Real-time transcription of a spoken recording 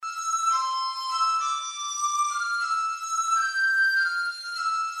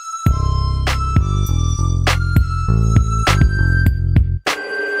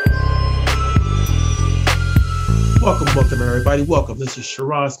everybody. Welcome. This is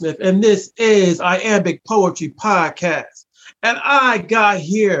Sharon Smith, and this is Iambic Poetry Podcast. And I got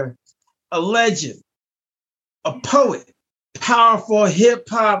here a legend, a poet, powerful hip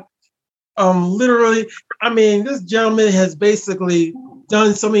hop. Literally, this gentleman has basically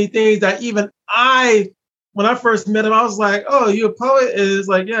done so many things that even when I first met him, I was like, "Oh, you a poet?" And it's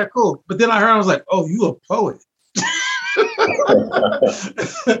like, "Yeah, cool." But then I was like, "Oh, you a poet?"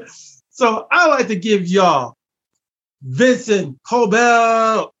 So I like to give y'all Vincent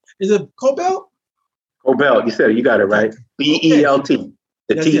Cobelt. Is it Cobelt? Cobelt. You said it. You got it right. Belt. The yes, T.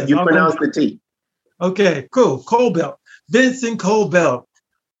 Yes. You pronounce the T. Okay, cool. Cobelt. Vincent Cobelt.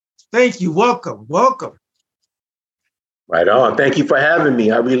 Thank you. Welcome. Right on. Thank you for having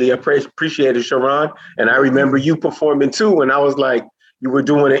me. I really appreciate it, Sharon. And I remember you performing too. And I was like, you were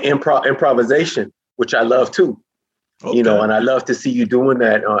doing an improvisation, which I love too. Okay. And I love to see you doing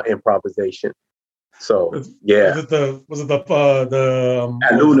that improvisation. So yeah. Was it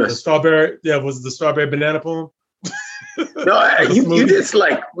the strawberry? Yeah, was it the strawberry banana poem? No, you just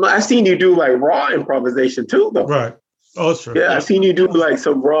I seen you do like raw improvisation too, though. Right. Oh, sure. Yeah, I seen you do like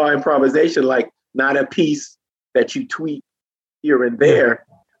some raw improvisation, like not a piece that you tweak here and there,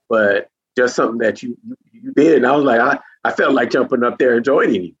 but just something that you did. And I was like, I felt like jumping up there and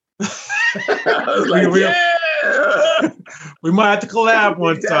joining you. I was like, we might have to collab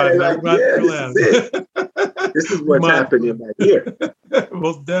one time. This is what's happening back here.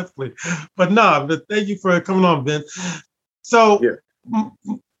 Most definitely. But thank you for coming on, Ben. So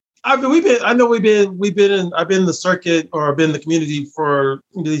I've been in the circuit or I've been in the community for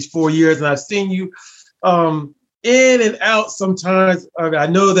these 4 years, and I've seen you in and out sometimes. I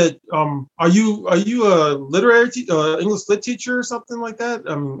know that are you a literary English lit teacher or something like that?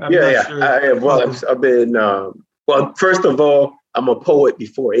 Sure. I am. Well, I've been first of all, I'm a poet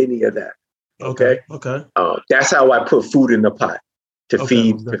before any of that. Okay. That's how I put food in the pot to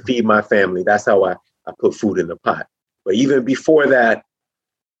feed my family. That's how I put food in the pot. But even before that,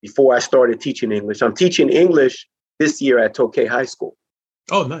 before I started teaching English, I'm teaching English this year at Tokay High School.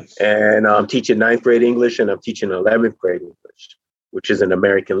 Oh, nice. And I'm teaching 9th grade English and I'm teaching 11th grade English, which is an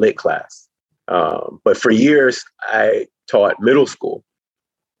American Lit class. But for years, I taught middle school,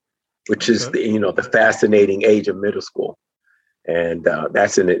 which is the fascinating age of middle school. And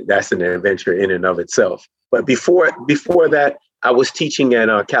that's an adventure in and of itself. But before that, I was teaching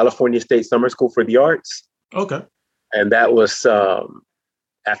at California State Summer School for the Arts. Okay. And that was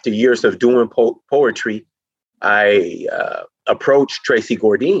after years of doing poetry, I approached Tracy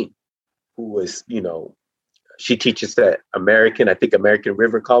Gourdine, who was, she teaches at American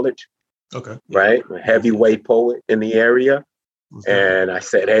River College. Okay. Right? A heavyweight poet in the area. Okay. And I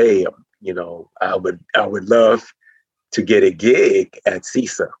said, hey, I would love to get a gig at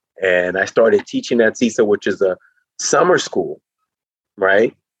CISA. And I started teaching at CISA, which is a summer school,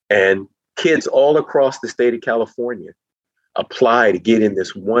 right? And kids all across the state of California apply to get in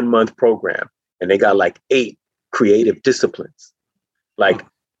this 1-month program. And they got like 8 creative disciplines. They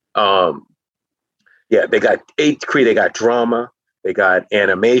got 8 they got drama, they got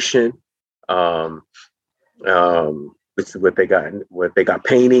animation, what they got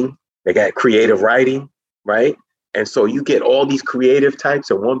painting, they got creative writing, right? And so you get all these creative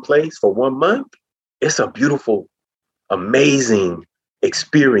types in one place for 1 month. It's a beautiful, amazing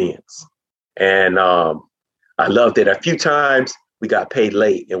experience. And I loved it. A few times we got paid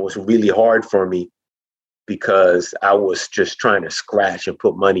late. It was really hard for me because I was just trying to scratch and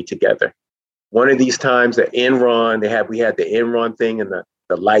put money together. One of these times at Enron, we had the Enron thing and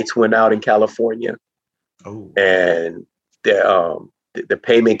the lights went out in California. Oh. And the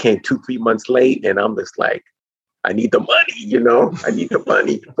payment came 2-3 months late. And I'm just like, I need the money, I need the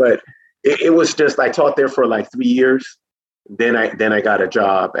money. But it was just, I taught there for like 3 years. Then I got a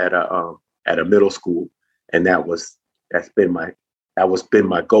job at a middle school. And that's been my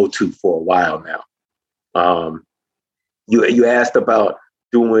go-to for a while now. You asked about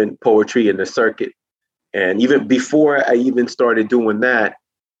doing poetry in the circuit. And even before I even started doing that,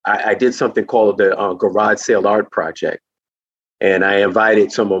 I did something called the Garage Sale Art Project. And I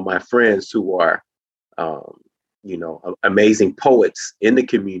invited some of my friends who are, amazing poets in the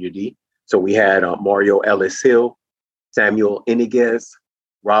community. So we had Mario Ellis Hill, Samuel Iniguez,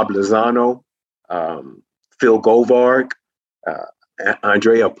 Rob Lozano, Phil Govarg,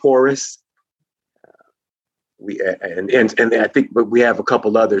 Andrea Porras. And I think, but we have a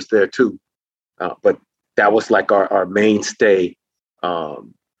couple others there too. But that was like our mainstay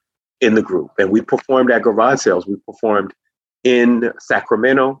in the group. And we performed at garage sales. We performed in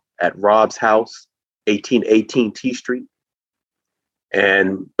Sacramento at Rob's house, 1818 T Street.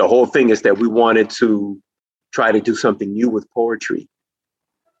 And the whole thing is that we wanted to try to do something new with poetry.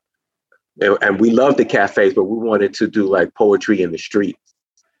 And we love the cafes, but we wanted to do like poetry in the street,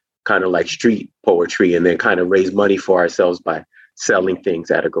 kind of like street poetry, and then kind of raise money for ourselves by selling things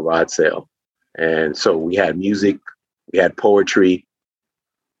at a garage sale. And so we had music, we had poetry,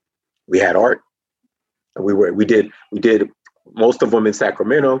 we had art. And we did most of them in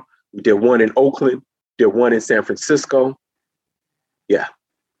Sacramento. We did one in Oakland, did one in San Francisco. Yeah.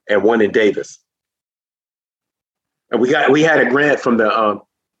 And one in Davis. And we had a grant from the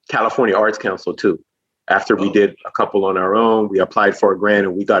California Arts Council too. After we did a couple on our own, we applied for a grant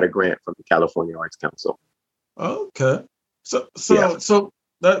and we got a grant from the California Arts Council. Okay. So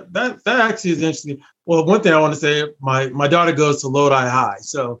that actually is interesting. Well, one thing I want to say, my daughter goes to Lodi High.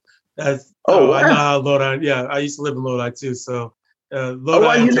 So that's wow. I know how Lodi, I used to live in Lodi too. So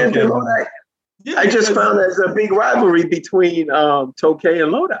Lodi you lived in Lodi? Yeah, I just found there's a big rivalry between Tokay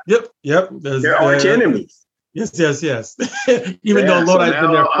and Lodi. Yep. They're arch enemies. Yes. Even though Lodi's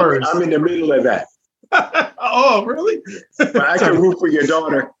been there first. I'm in the middle of that. Oh, really? But I can root for your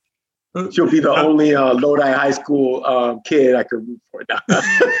daughter. She'll be the only Lodi High School kid I can root for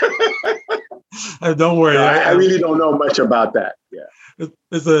now. Don't worry. I really don't know much about that. Yeah.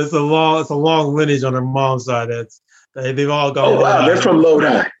 It's a long lineage on her mom's side. They've all gone. Oh wow, they're from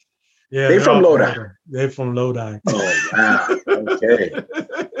Lodi. Yeah, they're from Lodi. They're from Lodi. Oh wow. Okay.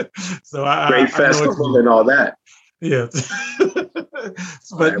 So great festival and all that. Yeah.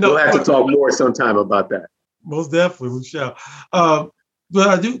 But we'll have to talk more sometime about that. Most definitely, we shall.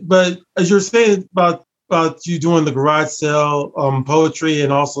 But as you're saying about you doing the garage sale, poetry,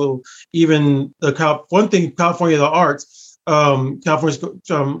 and also even California the Arts,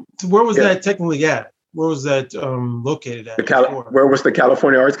 where was that technically at? Where was that located at? Where was the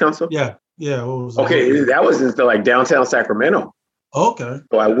California Arts Council? Yeah. What was that was in like downtown Sacramento. Okay.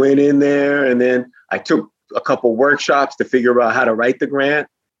 So I went in there and then I took a couple workshops to figure out how to write the grant.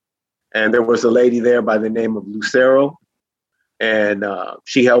 And there was a lady there by the name of Lucero. And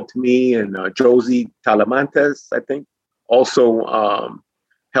she helped me, and Josie Talamantes, I think, also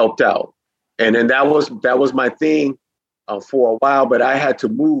helped out. And then that was my thing for a while, but I had to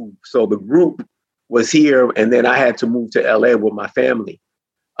move. So the group was here, and then I had to move to LA with my family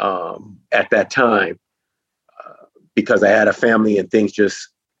at that time because I had a family and things just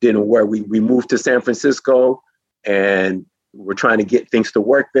didn't work. We moved to San Francisco and we're trying to get things to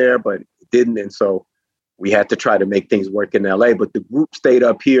work there, but it didn't. And so we had to try to make things work in LA, but the group stayed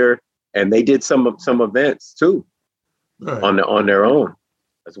up here and they did some events too, right, on their own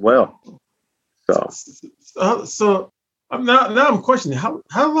as well. So I'm questioning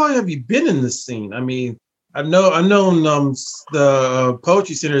how long have you been in this scene? I mean, I've known the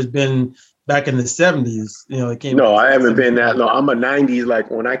Poetry Center has been back in the 70s. No, I haven't been that long. I'm a 90s.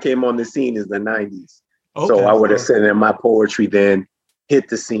 Like when I came on the scene is the 90s. Okay, so I would have said that my poetry then hit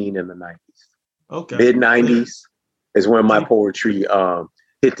the scene in the 90s. Okay. Mid 90s is when my poetry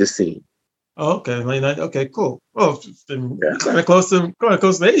hit the scene. Oh, okay. Okay, cool. Oh, it's been kind of close to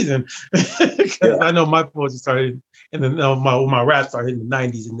 80s then. Because I know my poetry started and then my rap started in the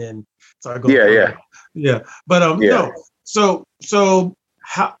 90s and then started going. Yeah. But no. So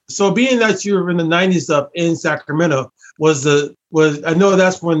being that you were in the 90s up in Sacramento, was I know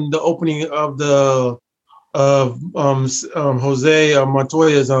that's when the opening of Jose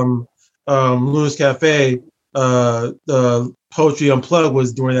Montoya's Luna's Cafe, the Poetry Unplugged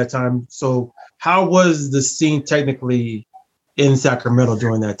was during that time. So how was the scene technically in Sacramento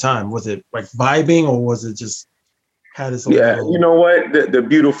during that time? Was it like vibing, or was it just had its own? You know what? The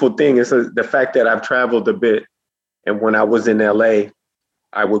beautiful thing is the fact that I've traveled a bit, and when I was in LA,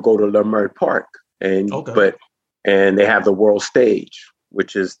 I would go to Leimert Park, and they have the World Stage,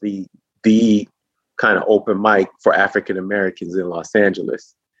 which is the kind of open mic for African Americans in Los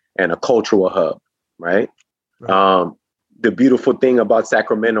Angeles and a cultural hub, right? The beautiful thing about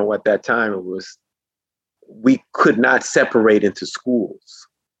Sacramento at that time was we could not separate into schools,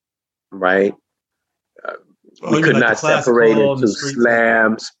 right? We could not separate into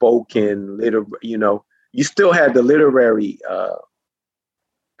slam, spoken, you still had the literary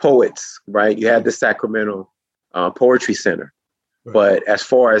poets, right? You had the Sacramento Poetry Center. Right. But as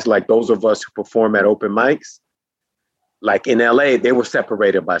far as like those of us who perform at open mics, like in LA, they were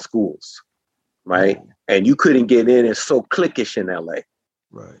separated by schools, right? Mm-hmm. And you couldn't get in. It's so cliquish in LA,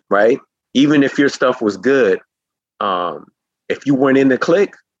 right? Even if your stuff was good, if you weren't in the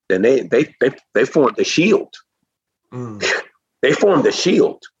clique, then they formed the shield. Mm. They formed the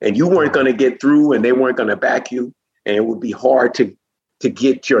shield, and you weren't going to get through, and they weren't going to back you, and it would be hard to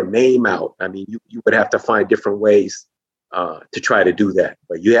get your name out. I mean, you would have to find different ways to try to do that,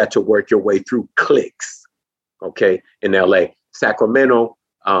 but you had to work your way through cliques. okay, in LA. Sacramento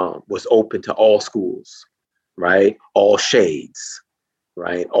was open to all schools, right? All shades,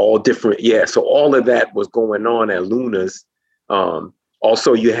 right? All different. Yeah. So all of that was going on at Luna's.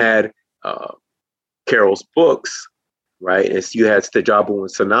 Also, you had Carol's books, right? As you had Stajabu and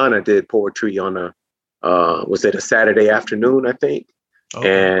Sanana did poetry on was it a Saturday afternoon, I think?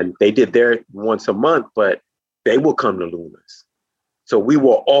 Okay. And they did their once a month, but they will come to Luna's. So we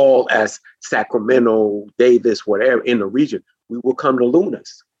were all, as Sacramento, Davis, whatever, in the region, we will come to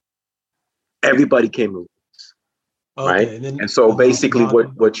Luna's. Everybody came to Luna's, right? And so basically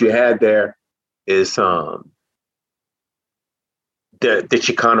what you had there is the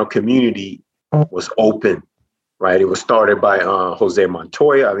Chicano community was open, right? It was started by Jose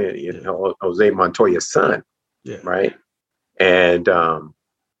Montoya. I mean, Jose Montoya's son, right? And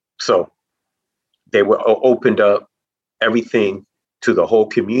so they were opened up everything to the whole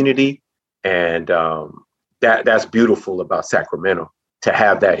community, and that's beautiful about Sacramento, to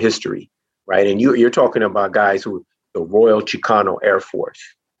have that history, right? And you're talking about guys who the Royal Chicano Air Force,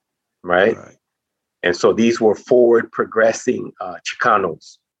 right? And so these were forward progressing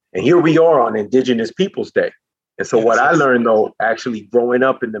Chicanos, and here we are on Indigenous Peoples Day. And so what I learned, though, actually growing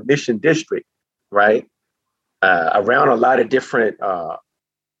up in the Mission District, right, around a lot of different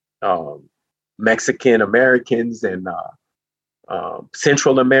Mexican Americans and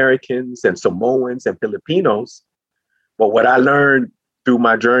Central Americans and Samoans and Filipinos. But what I learned through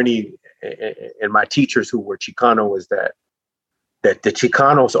my journey and my teachers who were Chicano is that the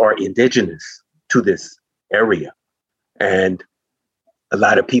Chicanos are indigenous to this area. And a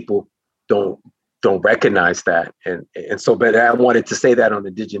lot of people don't recognize that. And so, but I wanted to say that on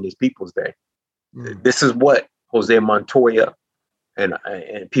Indigenous Peoples Day. This is what Jose Montoya and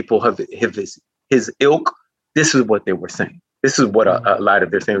people have his ilk, this is what they were saying. This is what a lot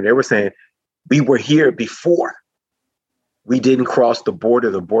of their saying. They were saying, we were here before. We didn't cross the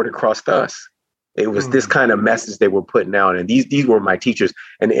border crossed us. It was this kind of message they were putting out. And these were my teachers.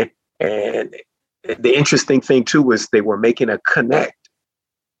 And the interesting thing too was they were making a connect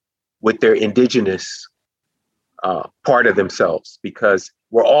with their indigenous part of themselves, because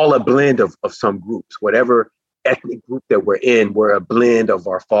we're all a blend of some groups. Whatever ethnic group that we're in, we're a blend of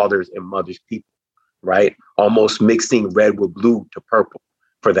our fathers and mothers' people, right? Almost mixing red with blue to purple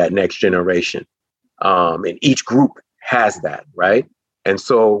for that next generation. And each group has that, right? And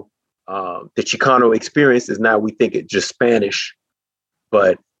so the Chicano experience is now, we think it's just Spanish,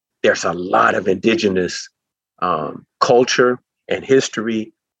 but there's a lot of indigenous culture and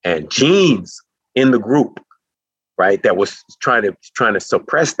history and genes in the group, right? That was trying to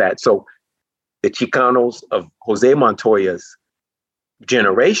suppress that. So the Chicanos of Jose Montoya's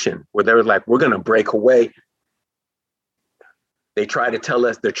generation, where they were like, we're going to break away. They try to tell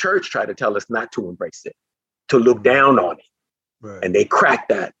us, the church tried to tell us not to embrace it, to look down on it. Right. And they cracked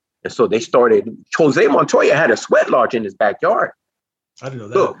that. And so they started, Jose Montoya had a sweat lodge in his backyard. I didn't know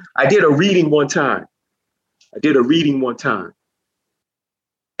that. Look, I did a reading one time.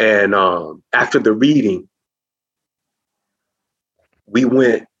 And after the reading, we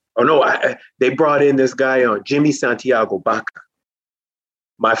went, they brought in this guy on Jimmy Santiago Baca.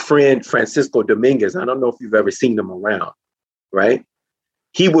 My friend Francisco Dominguez, I don't know if you've ever seen him around, right?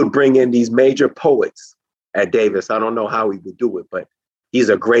 He would bring in these major poets at Davis. I don't know how he would do it, but he's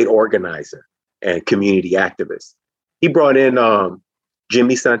a great organizer and community activist. He brought in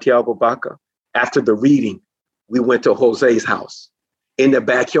Jimmy Santiago Baca. After the reading, we went to Jose's house. In the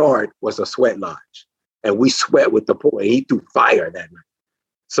backyard was a sweat lodge, and we sweat with the poet. He threw fire that night.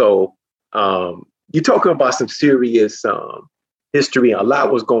 So you're talking about some serious history. A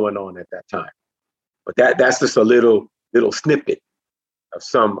lot was going on at that time, but that's just a little snippet of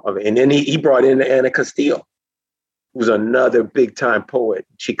some of it. And then he brought in Ana Castillo, who's another big time poet,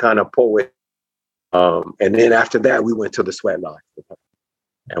 Chicana poet. And then after that, we went to the sweat lodge with her,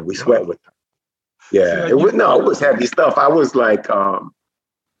 and we sweat with her. Yeah, it was heavy stuff. I was like, I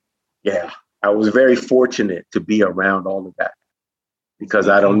was very fortunate to be around all of that, because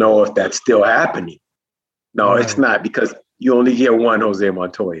I don't know if that's still happening. No, It's not, because you only get one Jose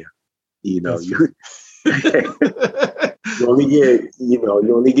Montoya. You only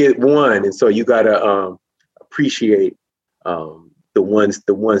get one, and so you gotta appreciate the ones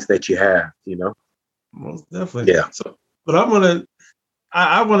that you have. Most definitely. Yeah. So, but I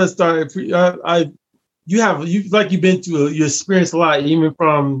want to start. You've been through, you experienced a lot, even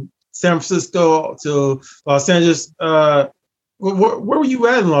from San Francisco to Los Angeles. Where were you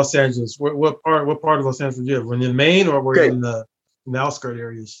at in Los Angeles? What part of Los Angeles were you? Were you in Maine, or were you in the outskirt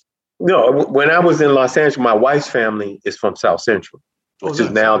areas? No, when I was in Los Angeles, my wife's family is from South Central, which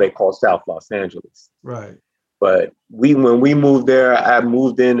is now they call South Los Angeles. Right. But when we moved there, I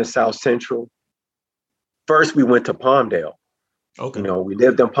moved into South Central. First, we went to Palmdale. Okay. We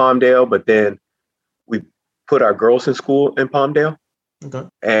lived in Palmdale, but then we put our girls in school in Palmdale. Okay.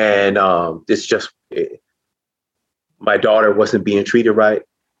 And my daughter wasn't being treated right.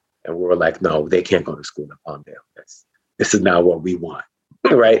 And we were like, no, they can't go to school in Palmdale. This is not what we want.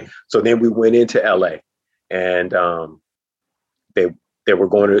 Right. So then we went into LA, and they were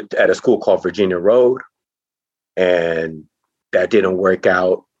going at a school called Virginia Road, and that didn't work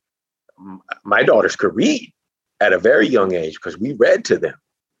out. My daughters could read at a very young age because we read to them.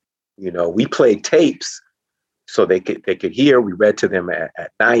 We played tapes so they could hear. We read to them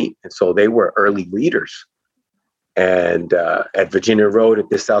at night, and so they were early readers. And at Virginia Road, at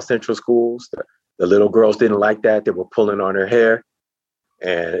this South Central schools, the little girls didn't like that. They were pulling on her hair,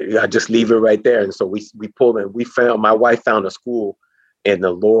 and I just leave it right there. And so we pulled, and my wife found a school in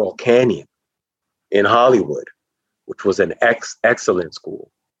the Laurel Canyon in Hollywood, which was an excellent school,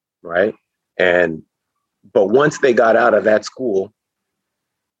 right? But once they got out of that school,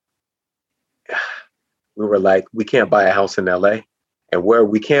 we were like, we can't buy a house in LA, and where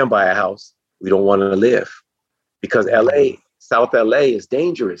we can buy a house, we don't want to live. Because South LA is a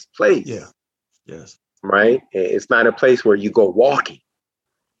dangerous place. Yeah. Yes. Right. It's not a place where you go walking.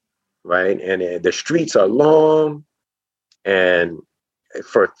 Right. And the streets are long. And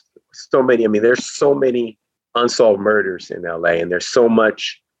for so many, there's so many unsolved murders in LA. And there's so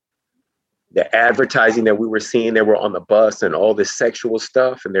much, the advertising that we were seeing, they were on the bus and all this sexual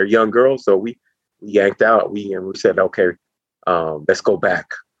stuff, and they're young girls. So we yanked out. We said, okay, let's go back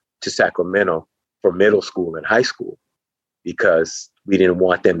to Sacramento for middle school and high school, because we didn't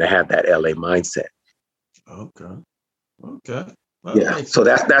want them to have that LA mindset. Okay. Yeah. So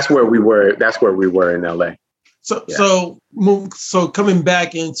that's where we were. That's where we were in LA. So so coming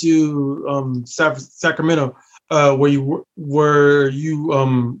back into Sacramento, were you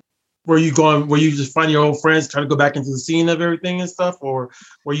just finding your old friends, trying to go back into the scene of everything and stuff, or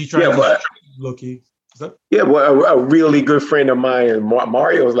were you trying to low-key? Yeah, well, a really good friend of mine,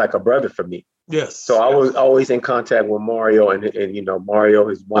 Mario, is like a brother for me. Yes. So I was always in contact with Mario, and Mario,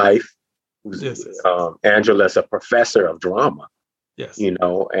 his wife, who's Angela's a professor of drama. Yes.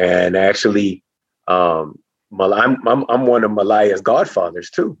 And actually, I'm one of Malaya's godfathers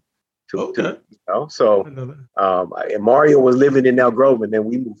too. Okay. So and Mario was living in El Grove, and then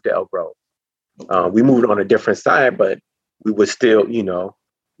we moved to El Grove. Okay. We moved on a different side, but we would still,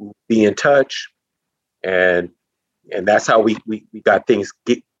 be in touch, and that's how we got things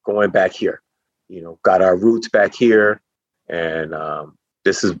going back here. Got our roots back here, and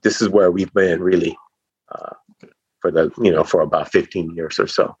this is where we've been really for about 15 years or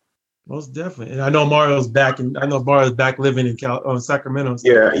so. Most definitely, and I know Mario's back, and I know Mario's back living in Sacramento. So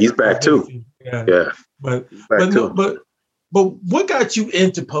yeah, he's back too. Yeah. But what got you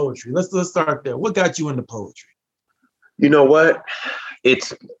into poetry? Let's start there. What got you into poetry? You know what?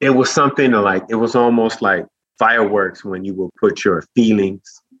 It was something like, it was almost like fireworks when you will put your feelings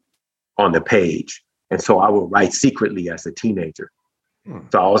on the page. And so I would write secretly as a teenager.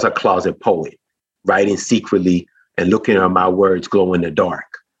 So I was a closet poet, writing secretly and looking at my words glow in the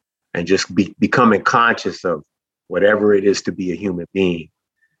dark, and just becoming conscious of whatever it is to be a human being,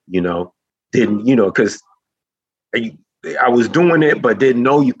 because I was doing it, but didn't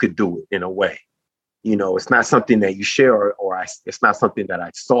know you could do it in a way. It's not something that you share, it's not something that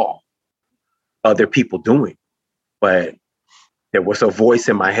I saw other people doing, but there was a voice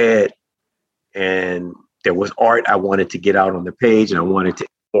in my head, and there was art I wanted to get out on the page, and I wanted to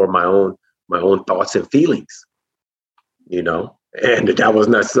explore my own thoughts and feelings, and that was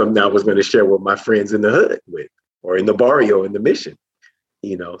not something I was going to share with my friends in the hood or in the barrio, in the Mission,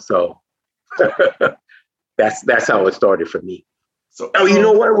 so that's how it started for me. You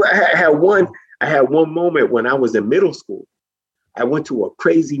know what? I had one moment when I was in middle school. I went to a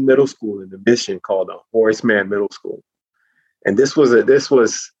crazy middle school in the Mission called Horace Mann Middle School. And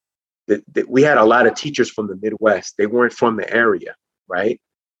we had a lot of teachers from the Midwest. They weren't from the area, right?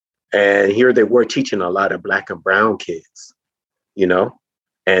 And here they were teaching a lot of Black and brown kids, and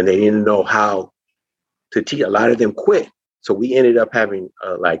they didn't know how to teach. A lot of them quit. So we ended up having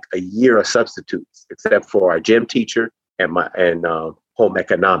like a year of substitutes, except for our gym teacher and home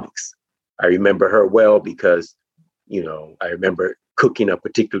economics. I remember her well because, I remember cooking a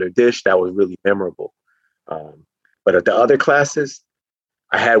particular dish that was really memorable. But at the other classes,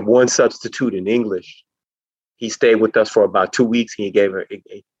 I had one substitute in English. He stayed with us for about 2 weeks. And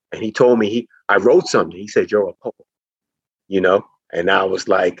he told me, I wrote something. He said, "You're a poet," and I was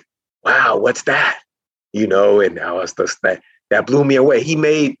like, wow, what's that? And I was just that blew me away. He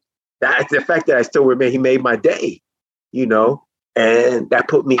made That's the fact that I still remember. He made my day, you know, and that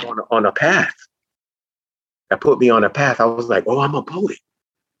put me on a path. That put me on a path. I was like, oh, I'm a poet,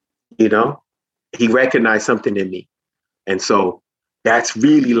 you know. He recognized something in me, and so that's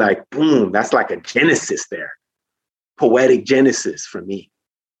really like boom. That's like a genesis there, poetic genesis for me.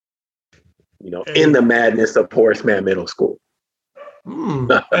 You know, in the madness of Horace Mann Middle School.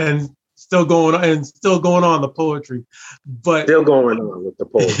 And still going on the poetry, but still going on with the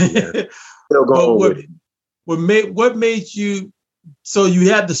poetry. Yeah. Still going with it. What made you? So you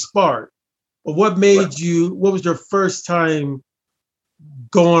had the spark, but what made you? What was your first time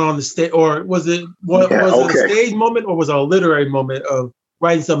going on the stage, or was it a stage moment, or was it a literary moment of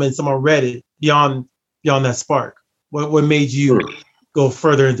writing something and someone read it beyond that spark? What made you go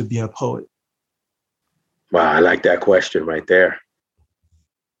further into being a poet? Wow, I like that question right there.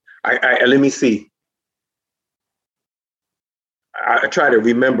 I let me see. I try to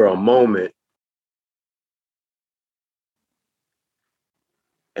remember a moment.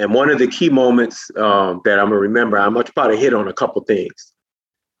 And one of the key moments that I'm gonna remember, I'm much about to hit on a couple things.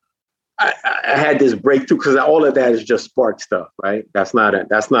 I had this breakthrough because all of that is just spark stuff, right? That's not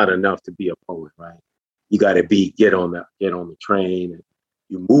enough to be a poet, right? You got to get on the train and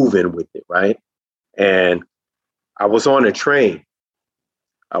you're moving with it, right? And I was on a train.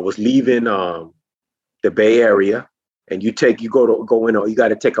 I was leaving the Bay Area, and you got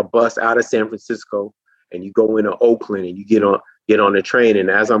to take a bus out of San Francisco, and you go into Oakland, and you get on the train. And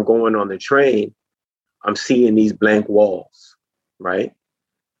as I'm going on the train, I'm seeing these blank walls, right?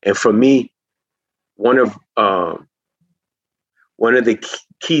 And for me, one of the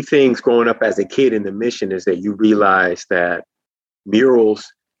key things growing up as a kid in the mission is that you realize that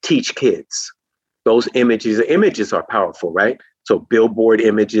murals teach kids. Those images are powerful, right? So billboard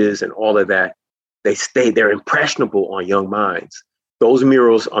images and all of that, they're impressionable on young minds. Those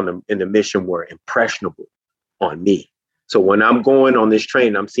murals in the mission were impressionable on me. So when I'm going on this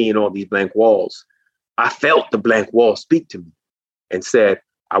train, I'm seeing all these blank walls. I felt the blank wall speak to me and said,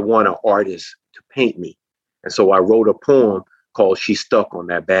 I want an artist to paint me. And so I wrote a poem called She's Stuck on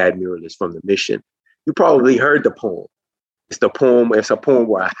That Bad Muralist from the Mission. You probably heard the poem. It's a poem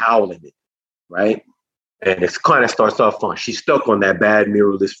where I howl in it, right? And it kind of starts off on, she's stuck on that bad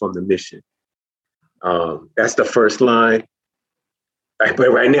muralist from the mission. That's the first line. Right,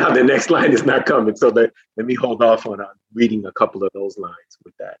 but right now, the next line is not coming. So let me hold off on reading a couple of those lines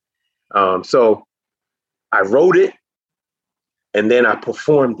with that. So I wrote it and then I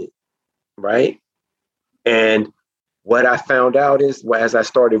performed it, right? And what I found out is, as I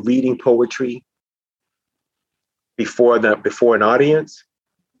started reading poetry before an audience,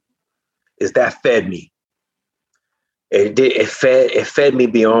 is that fed me. It fed me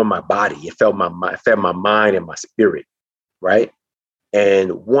beyond my body. It fed my mind and my spirit, right?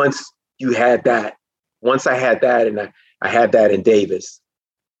 And once I had that, and I had that in Davis,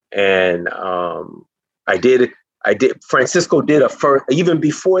 and I did. Francisco did even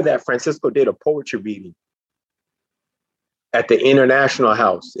before that, Francisco did a poetry reading at the International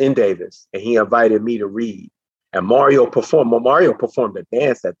House in Davis, and he invited me to read. And Mario performed a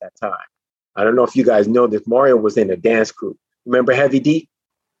dance at that time. I don't know if you guys know this. Mario was in a dance group. Remember Heavy D?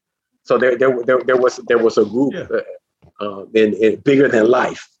 So there was a group in Bigger Than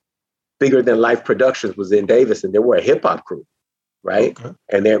Life. Bigger Than Life Productions was in Davis, and they were a hip hop group, right? Okay.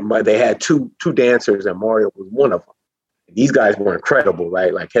 And they had two dancers, and Mario was one of them. These guys were incredible,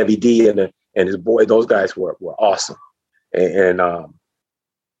 right? Like Heavy D and his boy. Those guys were awesome. And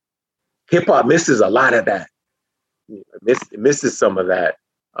hip hop misses a lot of that. Misses some of that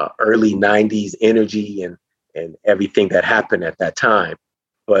early 90s energy and everything that happened at that time.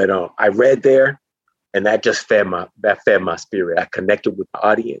 But I read there, and that just fed my spirit. I connected with the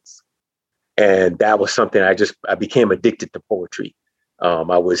audience, and that was something I became addicted to poetry.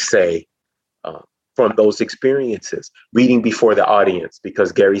 I would say from those experiences, reading before the audience,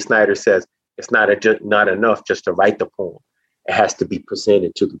 because Gary Snyder says it's not enough just to write the poem. It has to be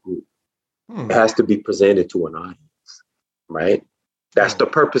presented to the group. It has to be presented to an audience, right? That's the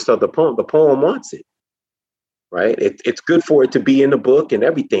purpose of the poem. The poem wants it, right? It's good for it to be in the book and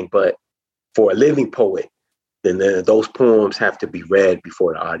everything, but for a living poet, then those poems have to be read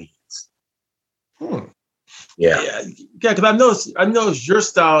before the audience. Yeah. Because I noticed your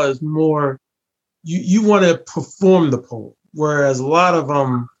style is more, you want to perform the poem, whereas a lot of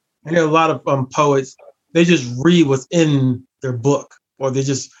poets, they just read what's in their book, or they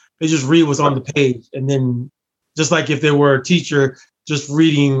just read what's on the page, and then just like if they were a teacher, just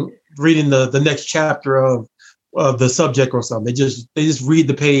reading the next chapter of the subject or something. They just read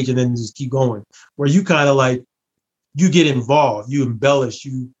the page and then just keep going. Where you kind of like, you get involved, you embellish,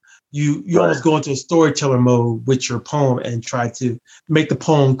 you you almost go into a storyteller mode with your poem and try to make the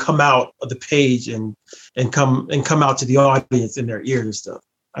poem come out of the page and come out to the audience in their ears and stuff.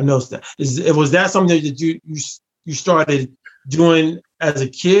 I noticed that. Was that something that you started doing as a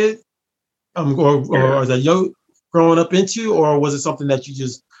kid, or as a young growing up into, or was it something that you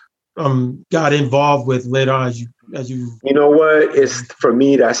just got involved with later on as you? You know what? It's for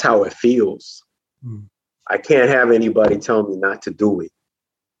me. That's how it feels. Hmm. I can't have anybody tell me not to do it.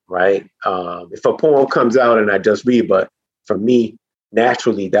 Right? If a poem comes out and I just read, but for me,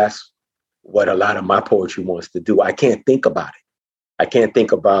 naturally, that's what a lot of my poetry wants to do. I can't think about it. I can't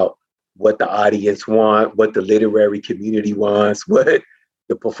think about what the audience want, what the literary community wants, what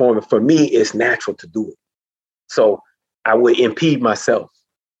the performer. For me, it's natural to do it. So I would impede myself,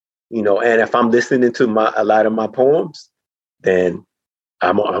 and if I'm listening to a lot of my poems, then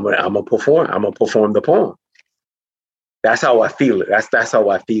I'm a perform. I'm gonna perform the poem. That's how I feel it. That's how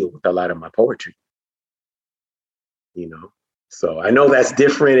I feel with a lot of my poetry. So I know that's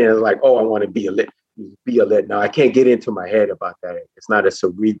different, and it's like, oh, I want to be a lit. No, I can't get into my head about that. It's not a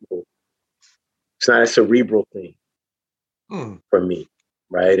cerebral thing for me,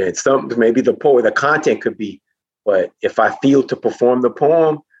 right? And maybe the content could be, but if I feel to perform the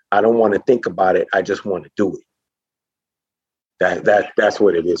poem, I don't want to think about it. I just want to do it. That's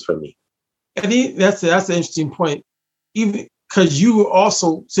what it is for me. I think that's an interesting point. Even because you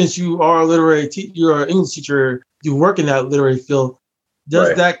also, since you are a literary you're an English teacher, you work in that literary field.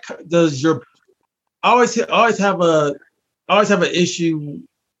 Does your I always have an issue,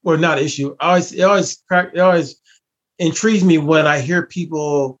 or not issue. It always intrigues me when I hear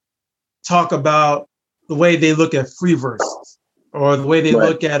people talk about the way they look at free verses, or the way they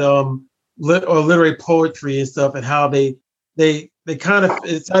look at or literary poetry and stuff, and how they kind of,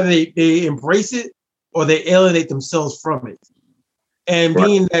 it's either they embrace it or they alienate themselves from it. And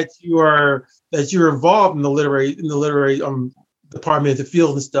being that you're involved in the literary department, the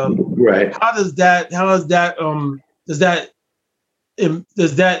field and stuff, right? Does that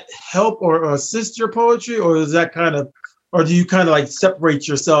help or assist your poetry, or does that or do you kind of like separate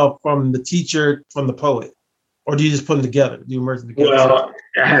yourself from the teacher from the poet, or do you just put them together? Do you merge them together? Well,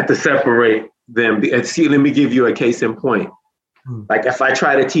 I had to separate them. See, let me give you a case in point. Like if I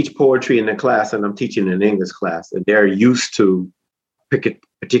try to teach poetry in the class, and I'm teaching an English class, and they're used to pick a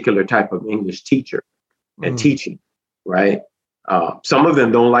particular type of English teacher and teaching, right? Some of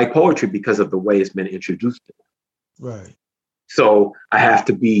them don't like poetry because of the way it's been introduced to them. Right. So I have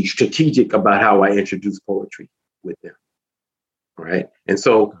to be strategic about how I introduce poetry with them, right? And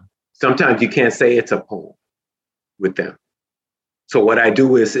so sometimes you can't say it's a poem with them. So what I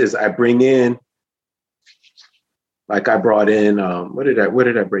do is I bring in, like I brought in, what did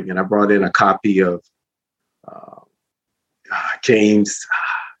I bring in? I brought in a copy of James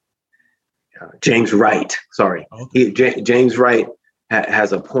Wright. Sorry, James Wright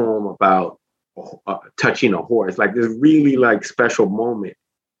has a poem about touching a horse, like this really like special moment,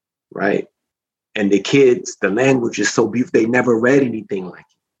 right? And the kids, the language is so beautiful. They never read anything like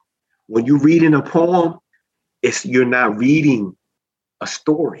it. When you read in a poem, you're not reading a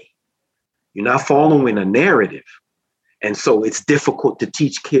story. You're not following a narrative. And so it's difficult to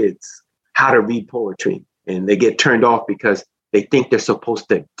teach kids how to read poetry. And they get turned off because they think they're supposed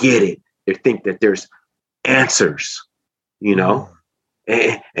to get it. They think that there's answers,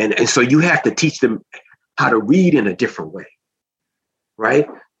 And so you have to teach them how to read in a different way, right?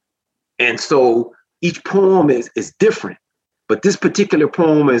 And so each poem is different. But this particular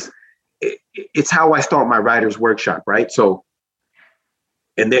poem it's how I start my writer's workshop, right? So,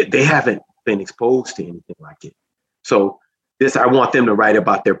 and they haven't been exposed to anything like it. So I want them to write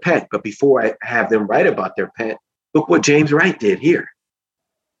about their pet. But before I have them write about their pet, look what James Wright did here,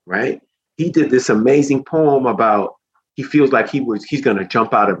 right? He did this amazing poem about, he feels like he's going to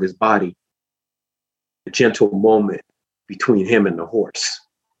jump out of his body. A gentle moment between him and the horse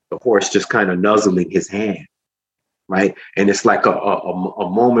just kind of nuzzling his hand, right? And it's like a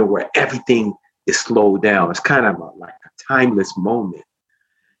moment where everything is slowed down. It's kind of like a timeless moment.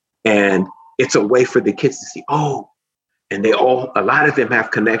 And it's a way for the kids to see, and a lot of them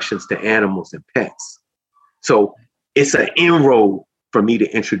have connections to animals and pets. So it's an inroad for me to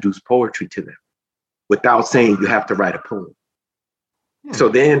introduce poetry to them without saying you have to write a poem. So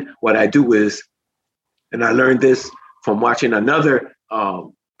then what I do is, and I learned this from watching another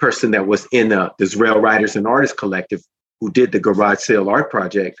person that was in the Israel Writers and Artists Collective who did the Garage Sale Art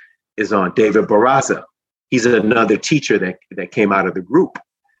Project, is on David Barraza. He's another teacher that came out of the group.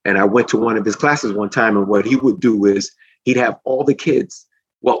 And I went to one of his classes one time, and what he would do is he'd have all the kids.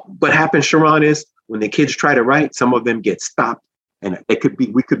 Well, what happens, Sharon, is when the kids try to write, some of them get stopped And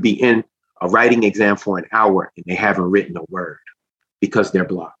we could be in a writing exam for an hour and they haven't written a word because they're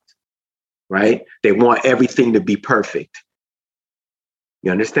blocked, right? They want everything to be perfect.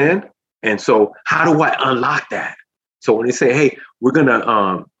 You understand? And so how do I unlock that? So when they say, hey, we're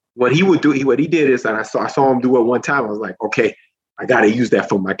gonna, what he did is, and I saw him do it one time. I was like, okay, I got to use that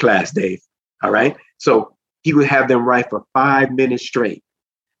for my class, Dave. All right. So he would have them write for 5 minutes straight,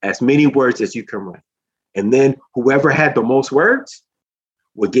 as many words as you can write. And then whoever had the most words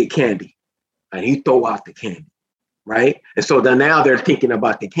would get candy, and he'd throw out the candy. Right. And so then now they're thinking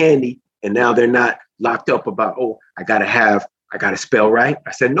about the candy, and now they're not locked up about, oh, I got to spell right.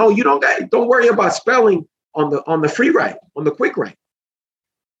 I said, no, you don't worry about spelling on the free write, on the quick write.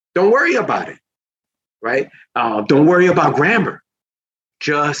 Don't worry about it, right? Don't worry about grammar.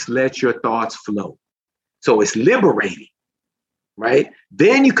 Just let your thoughts flow. So it's liberating, right?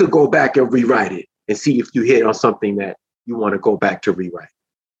 Then you could go back and rewrite it and see if you hit on something that you want to go back to rewrite.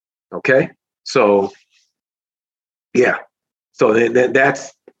 Okay? So, yeah. So then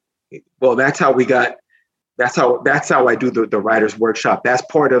that's how we got, that's how I do the writer's workshop. That's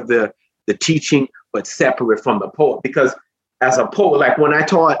part of the teaching, but separate from the poet. Because as a poet, like when I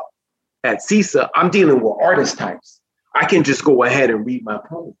taught at CISA, I'm dealing with artist types. I can just go ahead and read my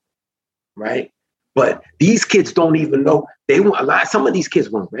poem, right? But these kids don't even know. Some of these kids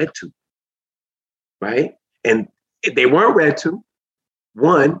weren't read to, right? And they weren't read to,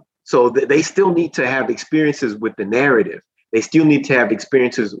 one, so they still need to have experiences with the narrative. They still need to have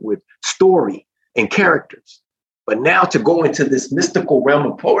experiences with story and characters. But now to go into this mystical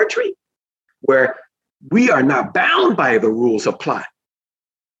realm of poetry, where we are not bound by the rules of plot.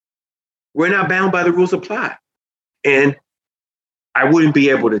 We're not bound by the rules of plot. And I wouldn't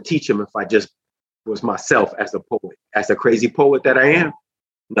be able to teach them if I just was myself as a poet, as a crazy poet that I am.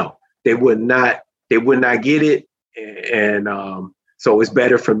 No, they would not get it. And so it's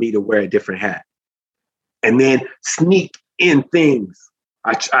better for me to wear a different hat. And then sneak in things.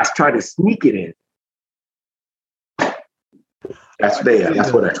 I try to sneak it in. That's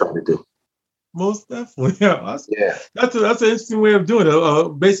what I try to do. Most definitely. Yeah. Yeah. That's an interesting way of doing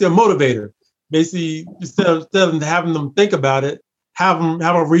it. Basically a motivator. Basically, instead of having them think about it, have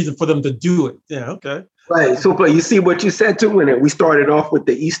a reason for them to do it. Yeah, okay. Right. So, but you see what you said too, when we started off with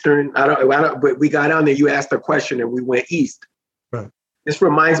the Eastern, but we got on there, you asked a question and we went East. Right. This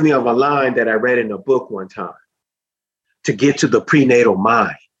reminds me of a line that I read in a book one time. To get to the prenatal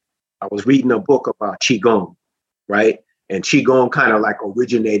mind. I was reading a book about Qigong, right? And Qigong kind of like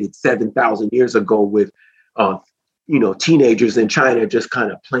originated 7,000 years ago with, teenagers in China just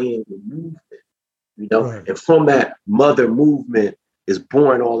kind of playing with movement, Right. And from that mother movement is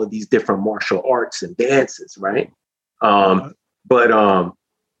born all of these different martial arts and dances, right? But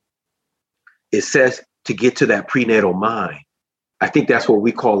it says to get to that prenatal mind. I think that's what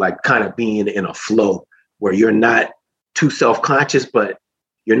we call like kind of being in a flow where you're not too self-conscious, but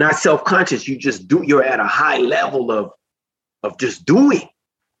you're not self-conscious. You just do. You're at a high level of just doing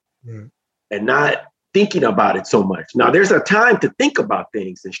and not thinking about it so much. Now, there's a time to think about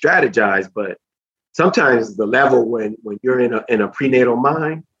things and strategize, but sometimes the level when you're in a prenatal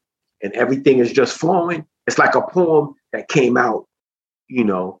mind and everything is just flowing, it's like a poem that came out,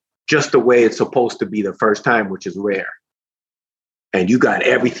 just the way it's supposed to be the first time, which is rare. And you got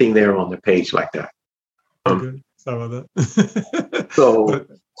everything there on the page like that. Okay. Sorry about that. so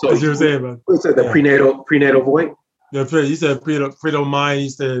what you were saying about the prenatal void? Yeah, you said prenatal mind. You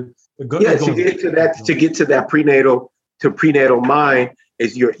said to get to that prenatal mind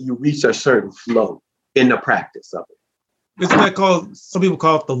is you reach a certain flow in the practice of it. Isn't that called? Some people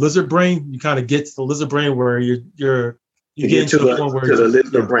call it the lizard brain. You kind of get to the lizard brain where you get to the point where the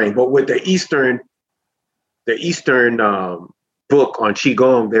lizard brain. But with the Eastern book on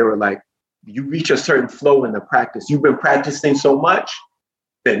Qigong, they were like, you reach a certain flow in the practice. You've been practicing so much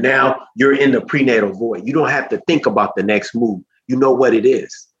that now you're in the prenatal void. You don't have to think about the next move. You know what it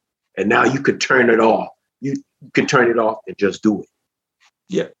is. And now you could turn it off. You can turn it off and just do it.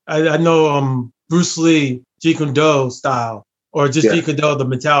 Yeah, I know Bruce Lee, Jeet Kune Do style, or just Jeet Kune Do, the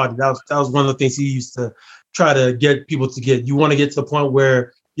mentality. That was one of the things he used to try to get people to get. You want to get to the point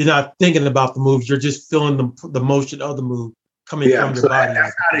where you're not thinking about the moves. You're just feeling the motion of the move coming from your body.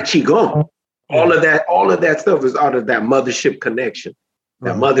 That's out of Qigong. All of that stuff is out of that mothership connection,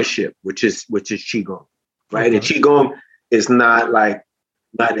 that mothership, which is Qigong, right? Okay. And Qigong is not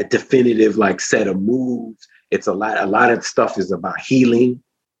a definitive like set of moves. It's a lot of stuff is about healing,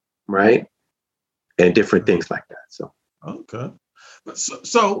 right? And different things like that. So okay,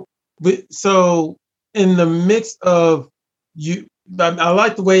 so in the mix of you, I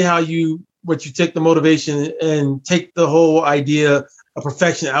like the way how you what you take the motivation and take the whole idea of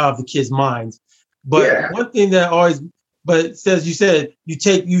perfection out of the kids' minds. But one thing that always, but it says you said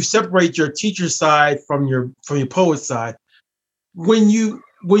you separate your teacher side from your poet side. When you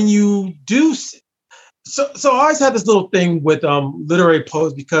do, so I always had this little thing with literary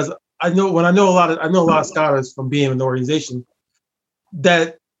poets, because I know a lot of scholars from being in the organization,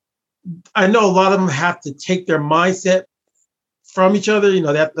 that I know a lot of them have to take their mindset from each other.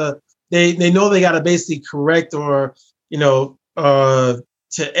 They have to, they know they got to basically correct or,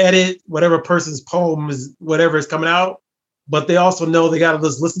 to edit whatever person's poem is, whatever is coming out. But they also know they got to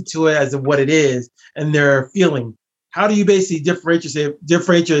just listen to it as what it is and their feeling. How do you basically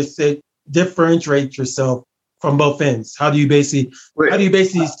differentiate yourself from both ends? How do you basically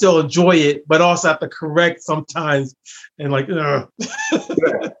still enjoy it, but also have to correct sometimes and like, How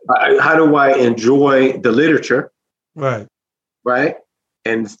do I enjoy the literature? Right.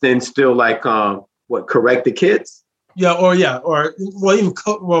 And then still correct the kids? Correct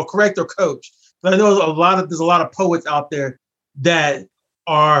or coach. But I know there's a lot of poets out there that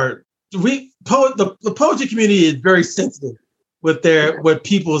are the poetry community is very sensitive with what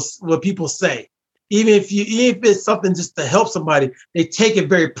people say. Even if it's something just to help somebody, they take it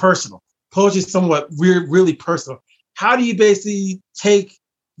very personal. Poetry is somewhat really personal. How do you basically take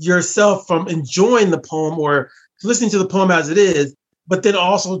yourself from enjoying the poem or listening to the poem as it is, but then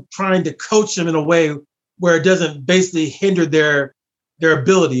also trying to coach them in a way where it doesn't basically hinder their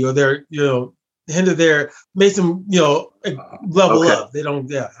ability or makes them, level up. They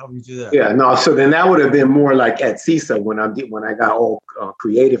don't, how do you do that? Yeah, no, so then that would have been more like at CISA when I got all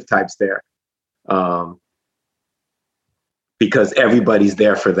creative types there. Because everybody's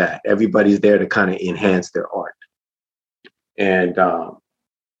there for that. Everybody's there to kind of enhance their art. And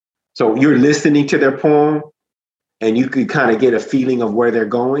so you're listening to their poem and you could kind of get a feeling of where they're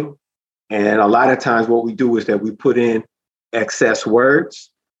going. And a lot of times what we do is that we put in excess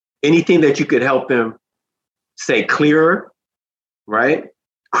words, anything that you could help them say clearer, right?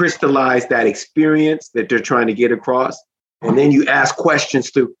 Crystallize that experience that they're trying to get across. And then you ask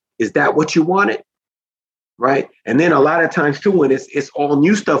questions to, is that what you wanted? Right? And then a lot of times too, when it's all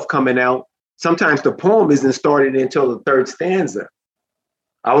new stuff coming out, sometimes the poem isn't started until the third stanza.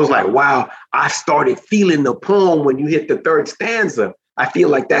 I was like, wow, I started feeling the poem when you hit the third stanza. I feel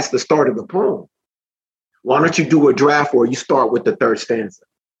like that's the start of the poem. Why don't you do a draft where you start with the third stanza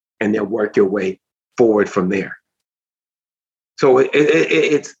and then work your way forward from there? So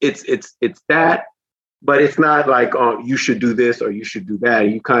it's that, but it's not like, you should do this or you should do that.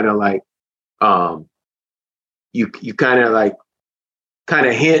 You kind of like, you kind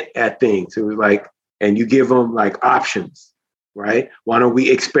of hint at things. It was like, and you give them like options, right? Why don't we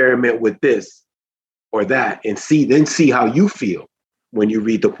experiment with this or that and see how you feel when you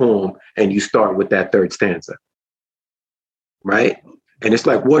read the poem and you start with that third stanza, right? And it's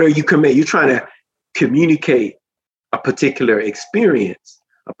like, what are you You're trying to communicate a particular experience,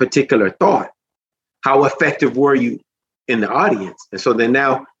 a particular thought. How effective were you in the audience? And so then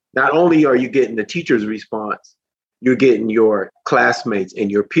now, not only are you getting the teacher's response, you're getting your classmates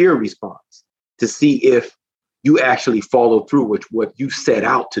and your peer response to see if you actually follow through with what you set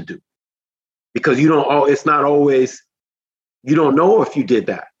out to do. Because you don't know if you did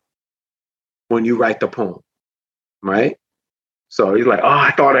that when you write the poem, right? So you're like, oh,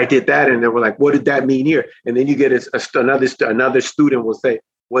 I thought I did that. And they were like, what did that mean here? And then you get another student will say,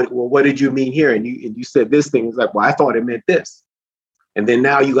 what did you mean here? And you said this thing. It's like, well, I thought it meant this. And then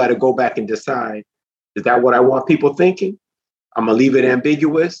now you got to go back and decide, is that what I want people thinking? I'm going to leave it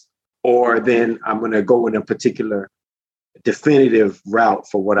ambiguous, or then I'm going to go in a particular definitive route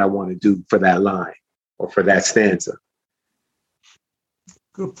for what I want to do for that line or for that stanza.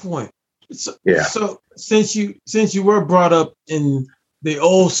 Good point. So since you were brought up in the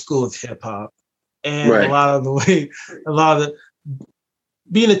old school of hip hop, and right. a lot of the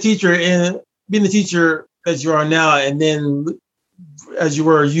being a teacher as you are now, and then as you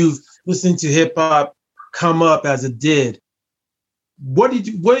were a youth listening to hip hop come up as it did, what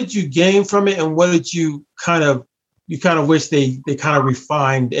did you gain from it, and what did you kind of wish they kind of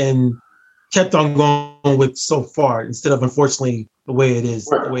refined and kept on going with so far, instead of unfortunately the way it is,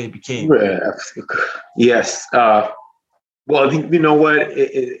 the way it became? Yes. Well, you know what?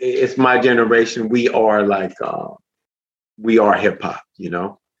 It's my generation. We are like, we are hip hop,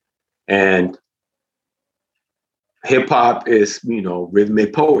 and hip hop is,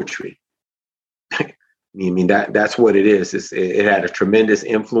 rhythmic poetry. I mean, that's what it is. It had a tremendous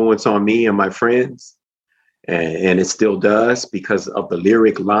influence on me and my friends, and it still does because of the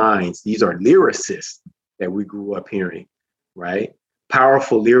lyric lines. These are lyricists that we grew up hearing, right?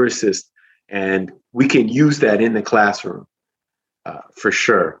 Powerful lyricists And we can use that in the classroom for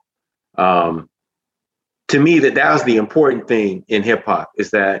sure. To me, that was the important thing in hip hop,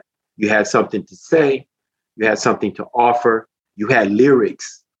 is that you had something to say, you had something to offer, you had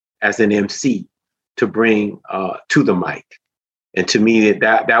lyrics as an MC to bring to the mic. And to me,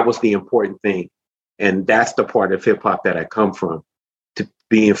 that was the important thing. And that's the part of hip hop that I come from, to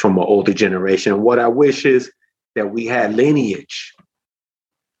being from an older generation. What I wish is that we had lineage,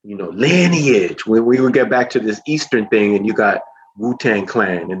 lineage. When we would get back to this Eastern thing, and you got Wu-Tang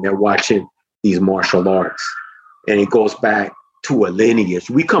Clan and they're watching these martial arts, and it goes back to a lineage.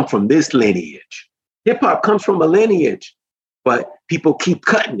 We come from this lineage. Hip hop comes from a lineage, but people keep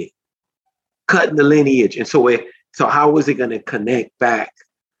cutting the lineage. And so how is it going to connect back?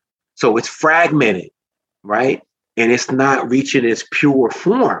 So it's fragmented, right? And it's not reaching its pure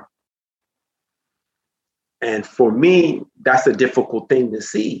form. And for me, that's a difficult thing to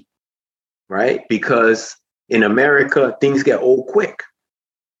see, right? Because in America, things get old quick.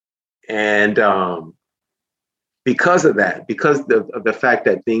 And because of that, because of the fact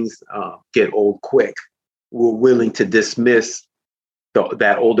that things get old quick, we're willing to dismiss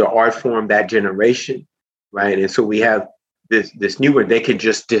that older art form, that generation, right? And so we have this newer, they can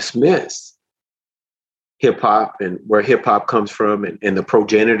just dismiss hip hop and where hip hop comes from, and the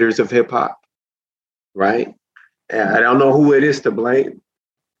progenitors of hip hop, right? And I don't know who it is to blame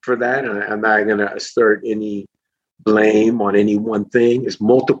for that. And I'm not going to assert any blame on any one thing. It's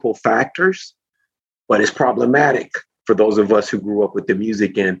multiple factors, but it's problematic for those of us who grew up with the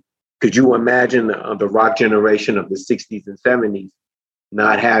music. And could you imagine the rock generation of the 60s and 70s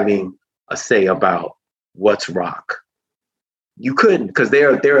not having a say about what's rock? You couldn't, because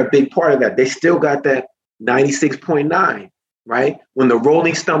they're a big part of that. They still got that 96.9, right? When the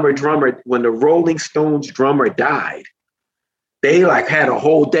Rolling Stones drummer died, they had a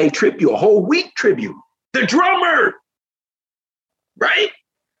whole day tribute, a whole week tribute. The drummer, right?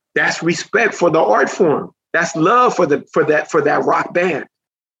 That's respect for the art form. That's love for that rock band,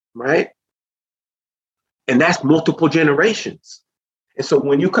 right? And that's multiple generations. And so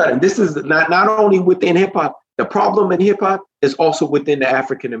when you cut, and this is not only within hip hop, the problem in hip hop is also within the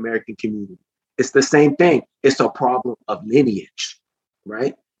African American community. It's the same thing. It's a problem of lineage,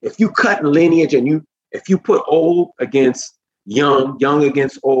 right? If you cut lineage and if you put old against young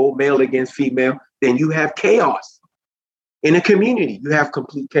against old, male against female, then you have chaos in a community. You have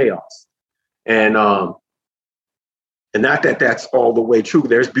complete chaos. And not that that's all the way true.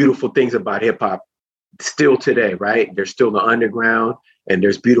 There's beautiful things about hip hop still today, right? There's still the underground, and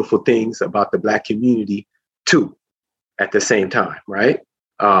there's beautiful things about the Black community too, at the same time, right?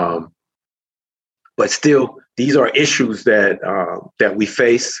 But still, these are issues that we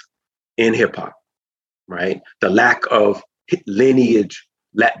face in hip hop, right? The lack of lineage,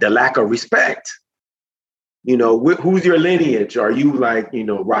 the lack of respect. Who's your lineage? Are you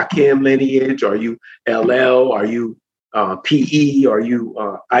Rakim lineage? Are you LL? Are you PE? Are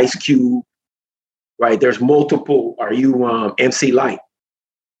you Ice Cube? Right? There's multiple. Are you MC Lyte?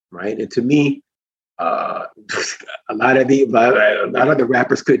 Right? And to me, a lot of the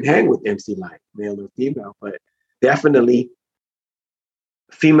rappers couldn't hang with MC Lyte, male or female, but definitely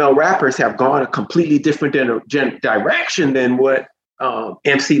female rappers have gone a completely different direction than what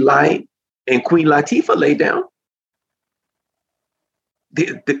MC Lyte and Queen Latifah laid down.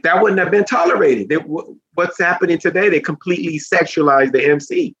 That wouldn't have been tolerated. What's happening today? They completely sexualize the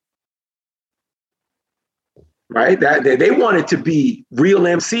MC. Right? That they wanted to be real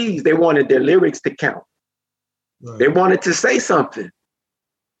MCs. They wanted their lyrics to count. Right. They wanted to say something.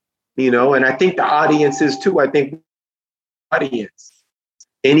 And I think the audiences too. I think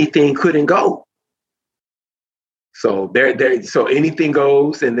anything couldn't go. So so anything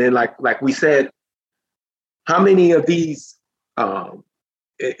goes. And then like we said, how many of these of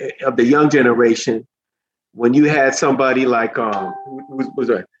the young generation, when you had somebody like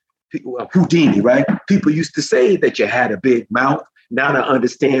Houdini, right? People used to say that you had a big mouth. Now I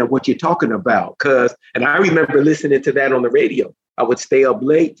understand what you're talking about. And I remember listening to that on the radio. I would stay up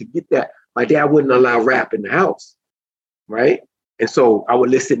late to get that. My dad wouldn't allow rap in the house, right? And so I would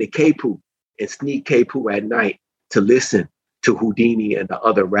listen to K-Poo and sneak K-Poo at night to listen to Houdini and the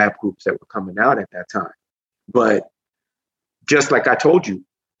other rap groups that were coming out at that time. But just like I told you,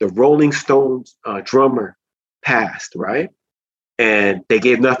 the Rolling Stones drummer passed, right? And they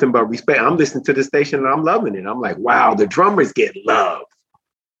gave nothing but respect. I'm listening to the station and I'm loving it. I'm like, wow, the drummers get love.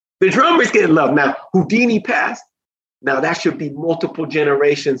 The drummers get love. Now, Houdini passed. Now that should be multiple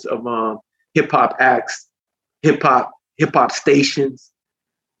generations of hip hop acts, hip hop stations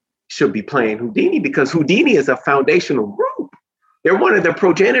should be playing Houdini, because Houdini is a foundational group. They're one of the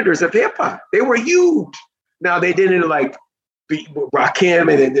progenitors of hip hop. They were huge. Now they didn't like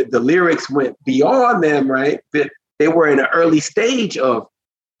Rakim, and the lyrics went beyond them, right? But they were in an early stage of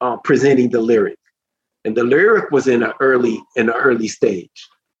presenting the lyric, and the lyric was in an early stage.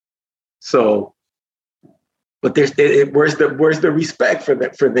 So, but where's the respect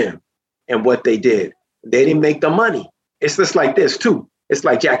for them and what they did? They didn't make the money. It's just like this too. It's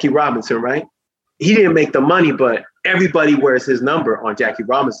like Jackie Robinson, right? He didn't make the money, but everybody wears his number on Jackie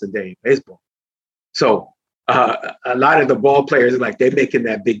Robinson Day in baseball. So a lot of the ball players, like, they're making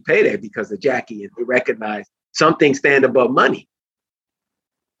that big payday because of Jackie, and they recognize some things stand above money,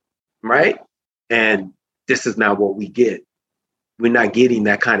 right? And this is not what we get. We're not getting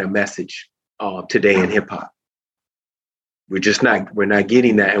that kind of message today in hip hop. We're not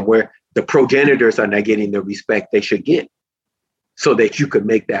getting that, and the progenitors are not getting the respect they should get, so that you could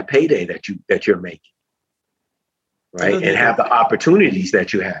make that payday that you're making, right? And have the opportunities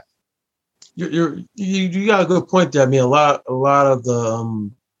that you have. You got a good point there. I mean, a lot of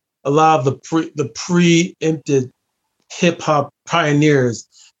the preempted hip hop pioneers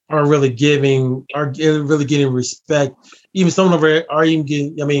are really getting respect. Even some of them are even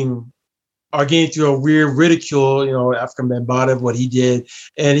getting through a weird ridicule, Afrika Bambaataa, what he did,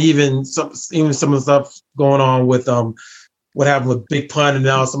 and even some of the stuff going on with what happened with Big Pun, and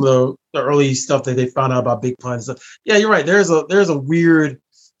now some of the early stuff that they found out about Big Pun and stuff. Yeah, you're right. There's a weird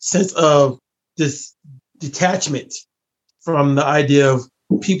sense of this detachment from the idea of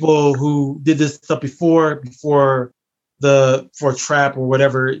people who did this stuff before trap or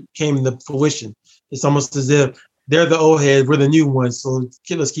whatever came into fruition. It's almost as if they're the old head, we're the new ones, so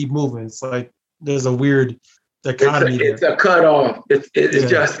let's keep moving. It's like there's a weird dichotomy. It's a cut off. It's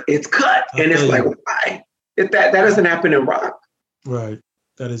cut, and it's like, why? That doesn't happen in rock. Right.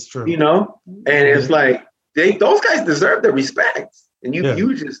 That is true. And it's like those guys deserve the respect, and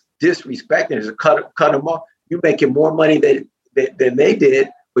you just disrespect and just cut them off. You're making more money than they did,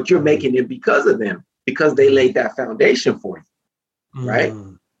 but you're making it because of them, because they laid that foundation for you, right?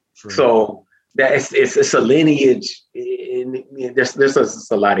 True. So it's a lineage.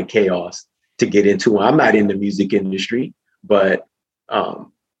 There's a lot of chaos to get into. I'm not in the music industry, but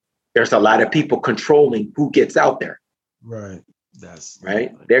there's a lot of people controlling who gets out there. Right.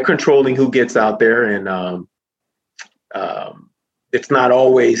 Right. They're controlling who gets out there, and it's not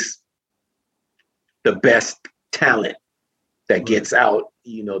always the best talent that gets out,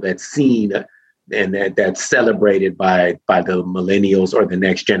 that's seen and that's celebrated by the millennials or the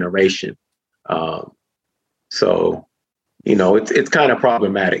next generation. So it's kind of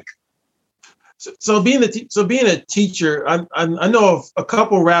problematic. So being a teacher, I know of a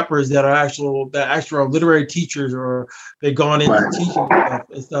couple rappers that are literary teachers, or they've gone into teaching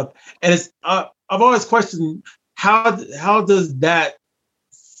and stuff. And it's I've always questioned how does that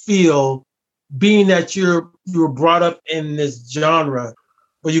feel, being that you were brought up in this genre,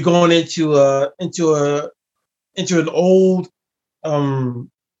 where you're going into an old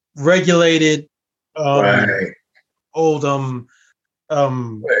regulated old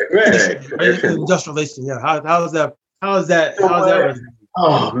industrialization. Yeah. How is that?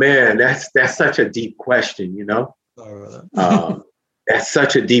 Oh man, that's such a deep question, That's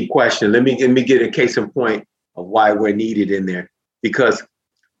such a deep question. Let me get a case in point of why we're needed in there, because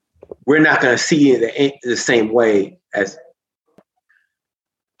we're not going to see it the same way as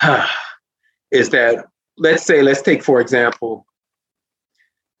is that, let's take, for example,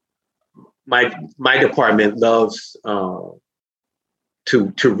 my department loves to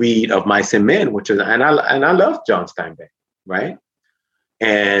read Of Mice and Men, and I love John Steinbeck, right?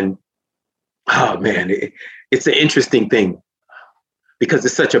 And oh man, it's an interesting thing, because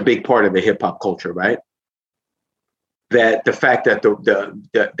it's such a big part of the hip hop culture, right? That the fact that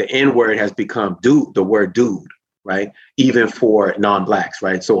the N-word has become the word dude, right? Even for non-blacks,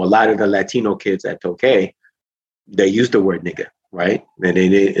 right? So a lot of the Latino kids at Tokay, they use the word nigga, right? And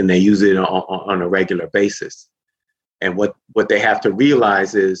they use it on a regular basis. And what they have to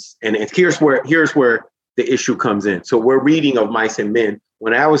realize is, and here's where the issue comes in. So we're reading Of Mice and Men.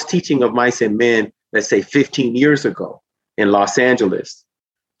 When I was teaching Of Mice and Men, let's say 15 years ago in Los Angeles,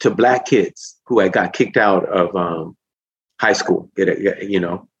 to Black kids who had got kicked out of high school,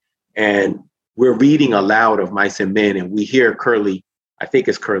 and we're reading aloud Of Mice and Men, and we hear Curly, I think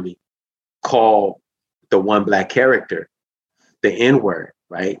it's Curly, call the one Black character the N-word,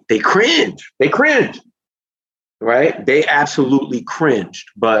 right? They cringed, right? They absolutely cringed.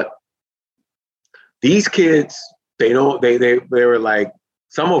 But these kids, they were like,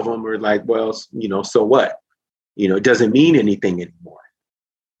 some of them were like, well, so what? It doesn't mean anything anymore.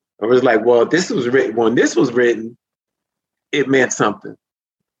 I was like, well, when this was written, it meant something,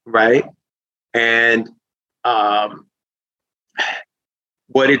 right? And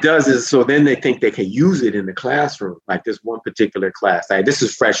what it does is, so then they think they can use it in the classroom, like this one particular class. This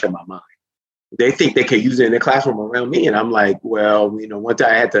is fresh in my mind. They think they can use it in the classroom around me. And I'm like, well, one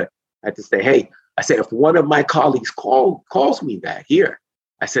time I had to say, hey, I said, if one of my colleagues calls me that here,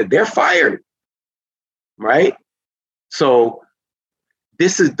 I said, they're fired, right? So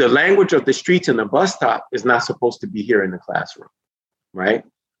this is the language of the streets and the bus stop is not supposed to be here in the classroom, right?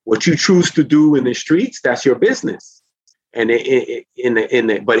 What you choose to do in the streets, that's your business. And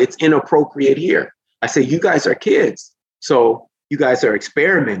but it's inappropriate here. I say, you guys are kids. So you guys are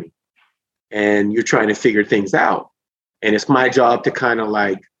experimenting and you're trying to figure things out. And it's my job to kind of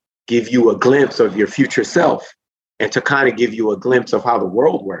like give you a glimpse of your future self and to kind of give you a glimpse of how the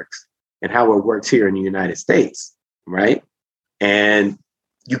world works and how it works here in the United States, right? And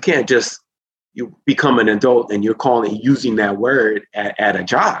you can't just, you become an adult and you're using that word at a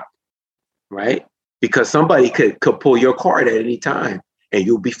job, right? Because somebody could pull your card at any time and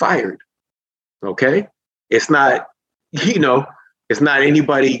you'll be fired, okay? It's not, it's not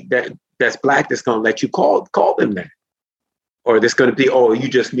anybody that's Black that's gonna let you call them that. Or that's gonna be, oh, you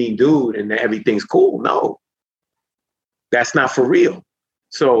just mean dude and everything's cool. No, that's not for real.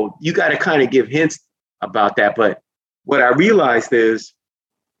 So you gotta kind of give hints about that. But what I realized is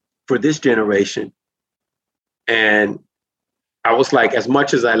for this generation, and I was like, as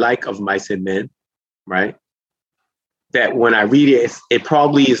much as I like Of Mice and Men, right? That when I read it, it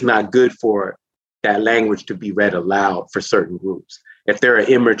probably is not good for that language to be read aloud for certain groups, if they're an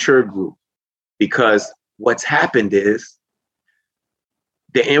immature group, because what's happened is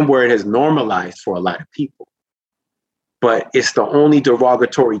the N-word has normalized for a lot of people, but it's the only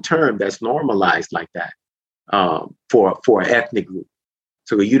derogatory term that's normalized like that for an ethnic group.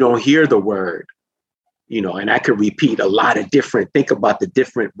 So you don't hear the word, and I could repeat a lot of think about the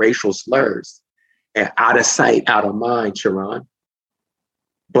different racial slurs, and out of sight, out of mind, Sharon.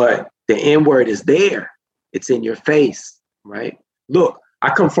 But the N-word is there. It's in your face, right? Look,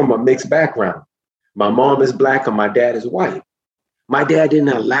 I come from a mixed background. My mom is Black and my dad is white. My dad didn't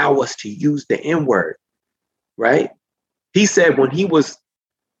allow us to use the N-word, right? He said when he was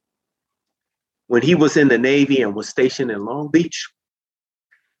in the Navy and was stationed in Long Beach,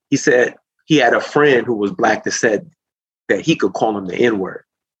 he said he had a friend who was Black that said that he could call him the N-word.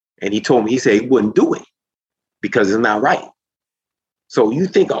 And he told me, he said he wouldn't do it because it's not right. So you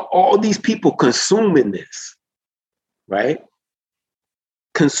think of all these people consuming this, right?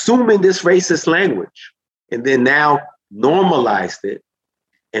 Consuming this racist language, and then now normalized it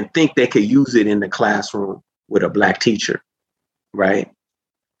and think they could use it in the classroom with a Black teacher, right?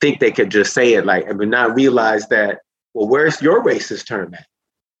 Think they could just say it like, and not realize that, well, where's your racist term at?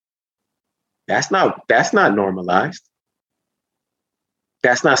 That's not normalized.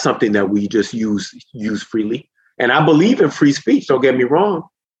 That's not something that we just use freely. And I believe in free speech, don't get me wrong,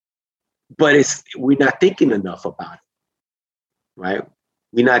 but we're not thinking enough about it,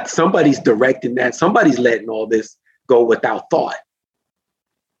 right? Somebody's directing that, somebody's letting all this go without thought,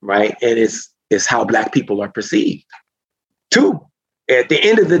 right? And it's how Black people are perceived too, at the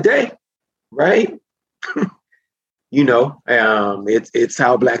end of the day, right? It's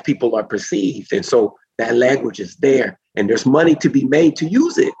how Black people are perceived. And so that language is there and there's money to be made to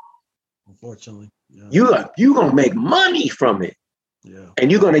use it. Unfortunately. Yeah. You're going to make money from it. Yeah.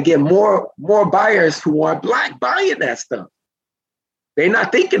 And you're going to get more buyers who are Black buying that stuff. They're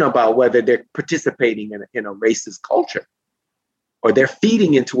not thinking about whether they're participating in a racist culture or they're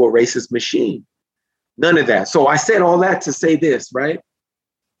feeding into a racist machine. None of that. So I said all that to say this, right?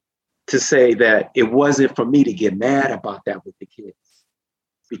 To say that it wasn't for me to get mad about that with the kids,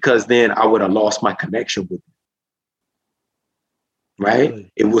 because then I would have lost my connection with them. Right?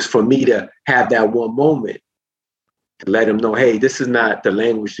 Really? It was for me to have that one moment to let them know, hey, this is not the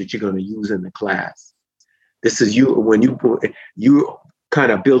language that you're going to use in the class. This is when you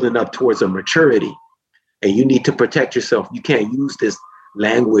kind of building up towards a maturity and you need to protect yourself. You can't use this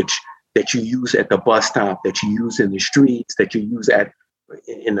language that you use at the bus stop, that you use in the streets, that you use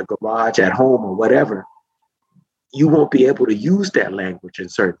in the garage at home or whatever. You won't be able to use that language in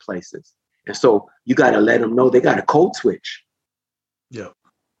certain places. And so you got to let them know they got a code switch. Yeah.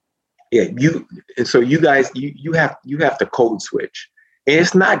 Yeah. And so you guys, you have to code switch. And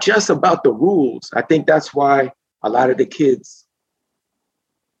it's not just about the rules. I think that's why a lot of the kids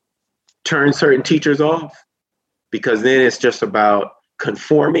turn certain teachers off, because then it's just about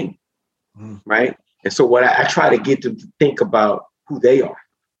conforming. Right. And so what I try to get them to think about who they are.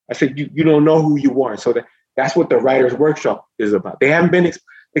 I said, you don't know who you are. So that's what the writer's workshop is about. They haven't been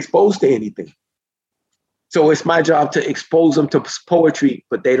exposed to anything. So it's my job to expose them to poetry,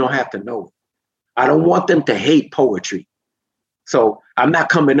 but they don't have to know it. I don't want them to hate poetry. So I'm not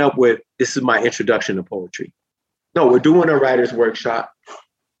coming up with, this is my introduction to poetry. No, we're doing a writer's workshop.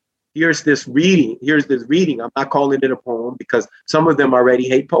 Here's this reading. I'm not calling it a poem because some of them already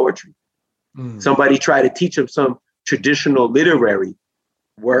hate poetry. Somebody tried to teach them some traditional literary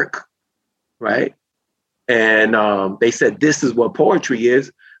work, right? And they said, this is what poetry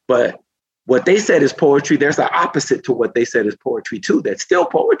is. But what they said is poetry, there's an opposite to what they said is poetry too. That's still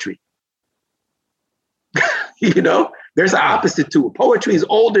poetry. There's an opposite to it. Poetry is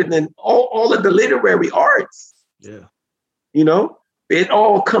older than all of the literary arts. Yeah. It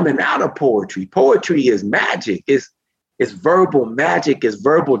all coming out of poetry. Poetry is magic. It's verbal magic. It's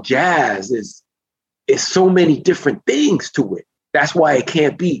verbal jazz. It's so many different things to it. That's why it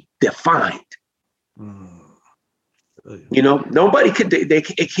can't be defined. Nobody could.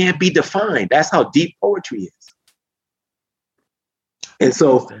 It can't be defined. That's how deep poetry is. And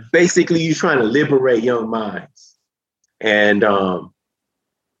so, basically, you're trying to liberate young minds, and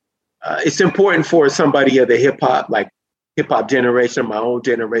it's important for somebody of the hip hop generation, my own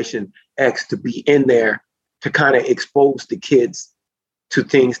generation X, to be in there to kind of expose the kids to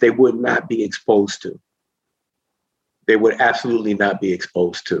things they would not be exposed to. They would absolutely not be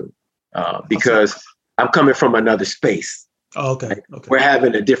exposed to because I'm coming from another space. Oh, okay. Right? Okay. We're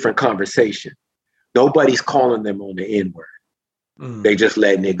having a different conversation. Nobody's calling them on the N-word. They just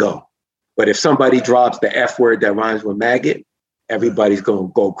letting it go. But if somebody drops the F word that rhymes with maggot, everybody's going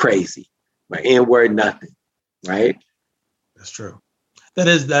to go crazy. My N-word, nothing. Right? That's true. That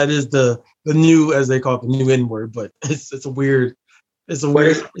is the new, as they call it, the new N-word, but it's a weird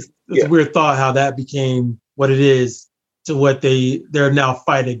thought how that became what it is to what they're now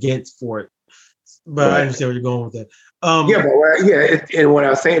fighting against for it. But right. I understand where you're going with that. And what I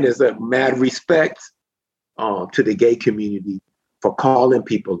was saying is that mad respect to the gay community for calling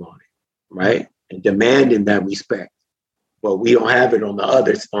people on it, right, and demanding that respect. But we don't have it on the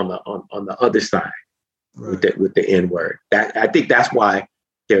others on the other side. Right. with the N-word. That I think that's why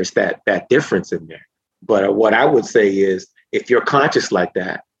there's that difference in there. But what I would say is, if you're conscious like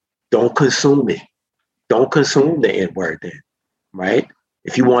that, don't consume it. Don't consume the N-word then, right?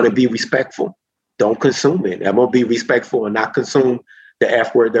 If you want to be respectful, don't consume it. I'm gonna be respectful and not consume the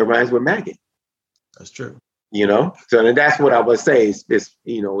F word that rhymes with maggot. That's true. So that's what I would say is it's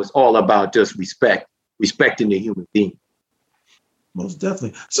all about just respecting the human being. Most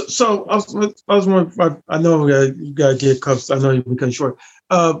definitely. So I was wondering, I know you got to get cups. I know you're becoming short.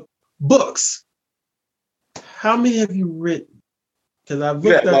 Books. How many have you written? Because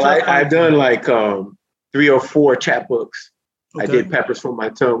I've done like 3 or 4 chapbooks. Okay. I did Peppers from My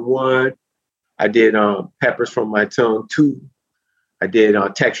Tongue 1. I did Peppers from My Tongue 2. I did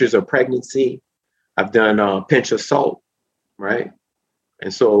Textures of Pregnancy. I've done Pinch of Salt, right?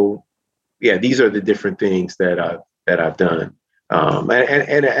 And so, these are the different things that I've done.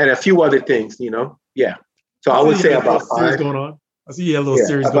 And a few other things, Yeah. So I would say about 5. Going on. I see you have a little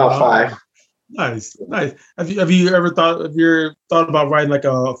series going on. About 5. Nice. Have you ever thought about writing like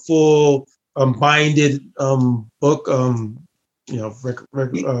a full binded book?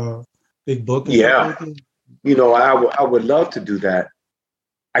 Big book. Yeah. I would love to do that.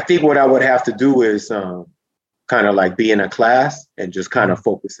 I think what I would have to do is kind of like be in a class and just kind of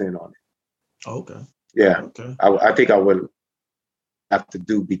focus in on it. Okay. Yeah. Okay. I think I would have to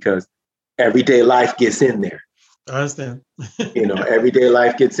do because everyday life gets in there. I understand. Everyday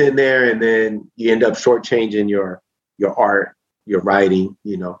life gets in there, and then you end up shortchanging your art, your writing,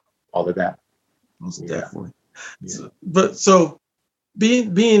 all of that. Most definitely. Yeah. So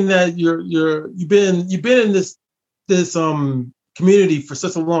being that you've been in this community for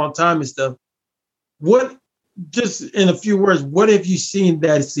such a long time and stuff, what, just in a few words, what have you seen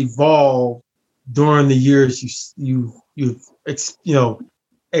that it's evolved during the years you've observed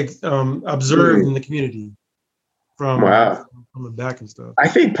in the community from coming back and stuff? I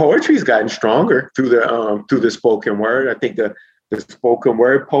think poetry's gotten stronger through the spoken word. I think the spoken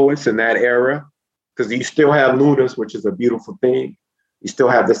word poets in that era, because you still have Lunas, which is a beautiful thing. You still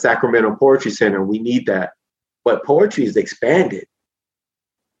have the Sacramento Poetry Center. We need that. But poetry is expanded.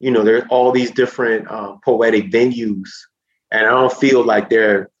 There's all these different poetic venues, and I don't feel like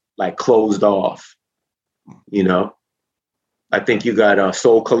they're like closed off. I think you got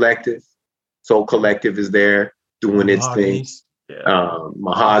Soul Collective. Soul Collective is there doing its thing.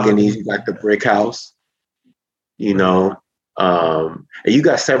 Mahogany's, you got the Brick House. And you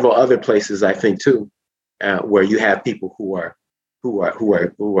got several other places, I think, too, where you have people who are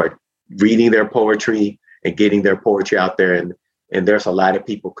reading their poetry and getting their poetry out there, and there's a lot of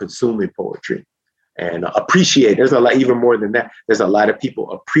people consuming poetry. and appreciate. There's a lot, even more than that. There's a lot of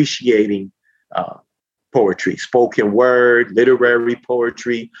people appreciating poetry, spoken word, literary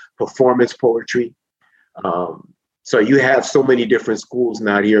poetry, performance poetry. So you have so many different schools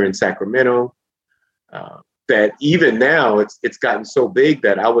now here in Sacramento that even now it's gotten so big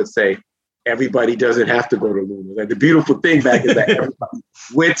that I would say everybody doesn't have to go to Luna's. Like the beautiful thing back is that everybody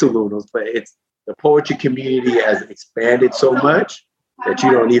went to Luna's, but it's the poetry community has expanded so much that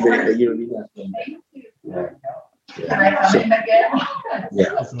you don't even have to.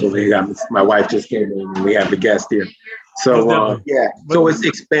 So my wife just came in and we have the guest here. So so it's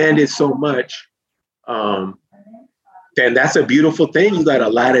expanded so much. And that's a beautiful thing. You got a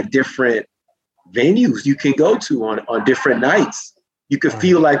lot of different venues you can go to on different nights. You could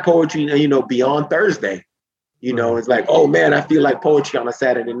feel like poetry, beyond Thursday. It's like, oh man, I feel like poetry on a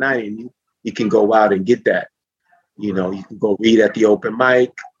Saturday night, and you can go out and get that. You can go read at the open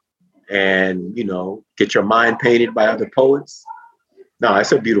mic and, get your mind painted by other poets. No,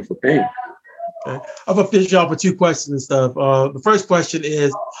 that's a beautiful thing. Okay. I'm gonna finish off with two questions and stuff. The first question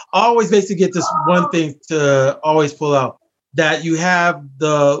is, I always basically get this one thing to always pull out, that you have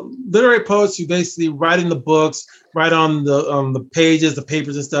the literary poets who basically write in the books, write on the pages, the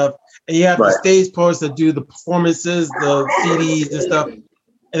papers and stuff, and you have the stage poets that do the performances, the CDs and stuff. And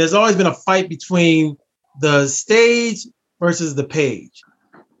there's always been a fight between the stage versus the page.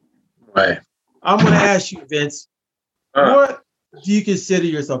 Right. I'm going to ask you, Vince, what do you consider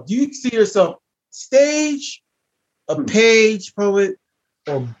yourself? Do you see yourself stage, a page poet,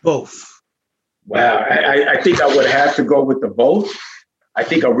 or both? Wow, I think I would have to go with the both. I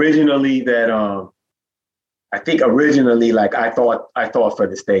think originally like I thought for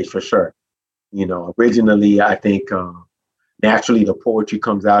the stage for sure. Originally I think naturally the poetry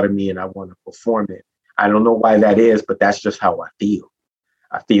comes out of me and I want to perform it. I don't know why that is, but that's just how I feel.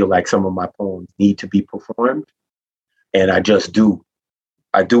 I feel like some of my poems need to be performed, and I just do.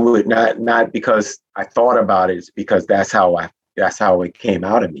 I do it not because I thought about it, it's because that's how it came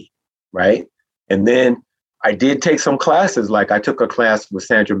out of me, right? And then I did take some classes. Like I took a class with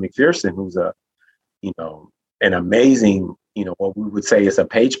Sandra McPherson, who's an amazing, what we would say is a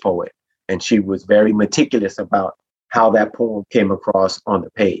page poet. And she was very meticulous about how that poem came across on the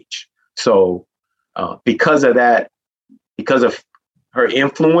page. So because of that, because of her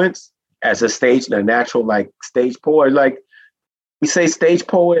influence as a natural stage poet, like we say stage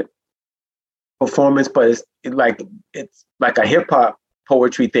poet performance, but it's like a hip hop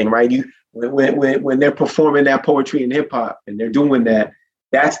poetry thing, right? When they're performing that poetry in hip hop and they're doing that,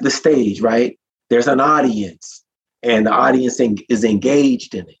 that's the stage, right? There's an audience and the audience is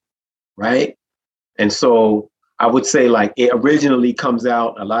engaged in it, right? And so I would say it originally comes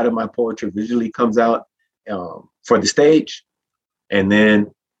out, a lot of my poetry originally comes out for the stage. And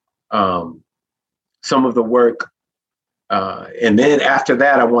then some of the work, and then after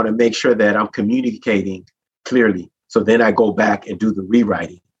that, I want to make sure that I'm communicating clearly. So then I go back and do the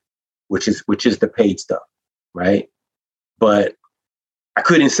rewriting, which is the paid stuff, right? But I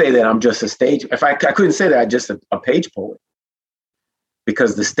couldn't say that I'm just a stage. I couldn't say that I'm just a page poet,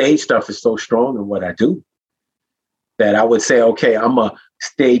 because the stage stuff is so strong in what I do that I would say, okay, I'm a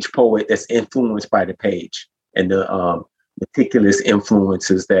stage poet that's influenced by the page and the meticulous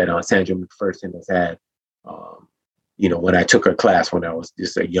influences that Sandra McPherson has had. When I took her class when I was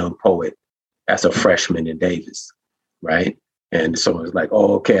just a young poet as a freshman in Davis, right? And so it's like,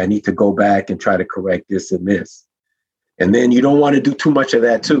 oh, okay, I need to go back and try to correct this and this. And then you don't want to do too much of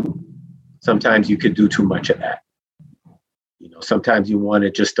that too. Sometimes you could do too much of that. Sometimes you want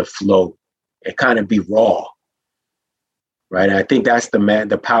it just to flow and kind of be raw, right? And I think that's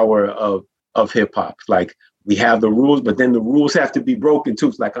the power of hip hop. Like we have the rules, but then the rules have to be broken too.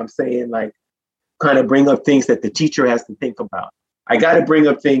 It's like I'm saying, kind of bring up things that the teacher has to think about. I got to bring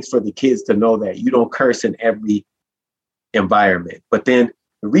up things for the kids to know that you don't curse in every environment. But then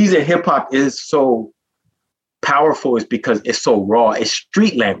the reason hip hop is so powerful is because it's so raw. It's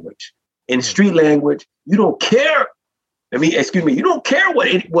street language. In street language, you don't care. You don't care what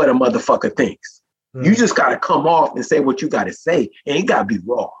a motherfucker thinks. You just got to come off and say what you got to say. And it got to be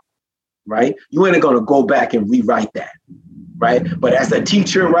raw, right? You ain't going to go back and rewrite that, right? But as a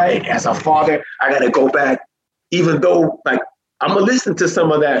teacher, right, as a father, I got to go back, even though I'm going to listen to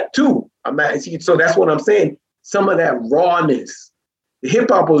some of that too. So that's what I'm saying. Some of that rawness. The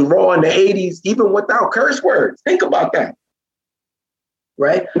hip hop was raw in the 80s, even without curse words. Think about that,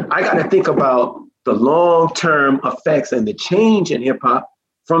 right? I got to think about the long-term effects and the change in hip hop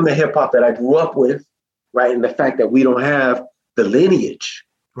from the hip hop that I grew up with, right? And the fact that we don't have the lineage,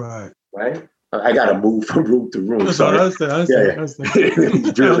 right? I got to move from room to room. Sorry. I understand.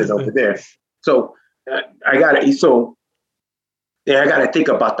 He's drilling over there. So I gotta think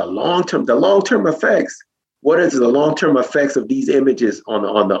about the long term effects. What is the long term effects of these images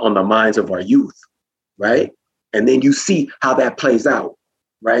on the minds of our youth, right? And then you see how that plays out,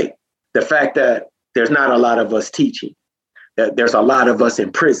 right? The fact that there's not a lot of us teaching, that there's a lot of us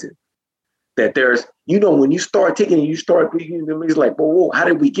in prison, that there's, when you start taking, you start reading them, it's like, whoa, how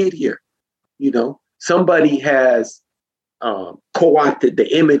did we get here? Somebody has co-opted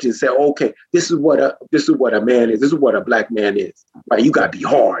the image and said, okay, this is what a man is. This is what a Black man is, right? You gotta be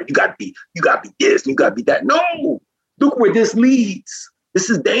hard. You gotta be this. You gotta be that. No, look where this leads. This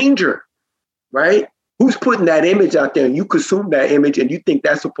is danger, right? Who's putting that image out there, and you consume that image, and you think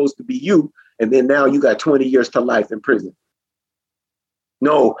that's supposed to be you, and then now you got 20 years to life in prison.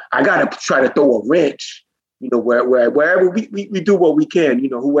 No, I gotta try to throw a wrench. Wherever we do what we can.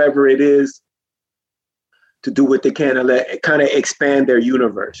 Whoever it is, to do what they can and kind of expand their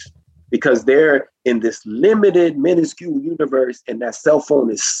universe, because they're in this limited, minuscule universe, and that cell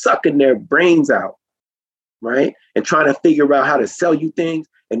phone is sucking their brains out, right? And trying to figure out how to sell you things.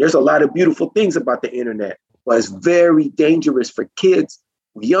 And there's a lot of beautiful things about the internet, but it's very dangerous for kids,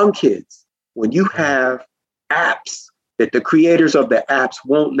 young kids, when you have apps that the creators of the apps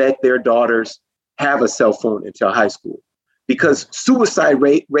won't let their daughters have a cell phone until high school, because suicide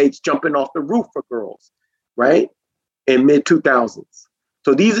rates jumping off the roof for girls, right? In mid 2000s.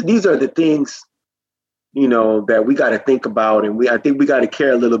 So these are the things, that we got to think about. And I think we got to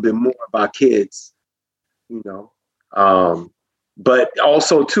care a little bit more about kids, but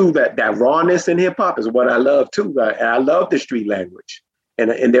also too, that rawness in hip hop is what I love too. And I love the street language,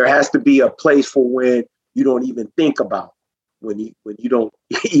 and there has to be a place for when you don't even think about, when you don't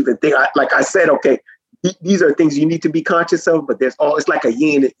even think. Like I said, okay, these are things you need to be conscious of, but it's like a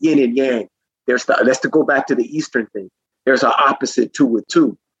yin and yang. Let's to go back to the Eastern thing. There's an opposite to it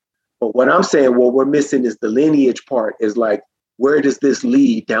too. But what I'm saying, what we're missing is the lineage part. Is like, where does this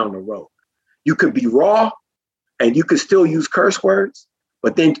lead down the road? You could be raw, and you could still use curse words,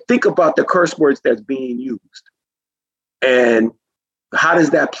 but then think about the curse words that's being used, and how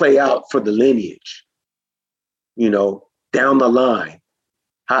does that play out for the lineage? Down the line,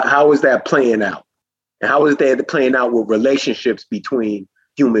 how is that playing out? And how is that playing out with relationships between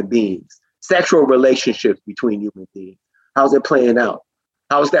human beings? Sexual relationships between human beings. How's it playing out?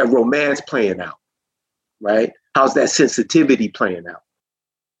 How's that romance playing out? Right? How's that sensitivity playing out?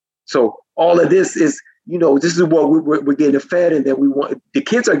 So all of this is, this is what we're getting fed, and then the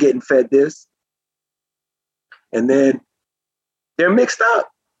kids are getting fed this, and then they're mixed up.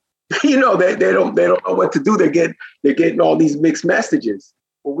 They don't know what to do. They're getting all these mixed messages.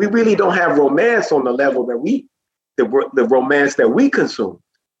 But we really don't have romance on the level that the romance that we consume.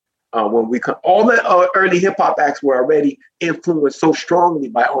 All the early hip hop acts were already influenced so strongly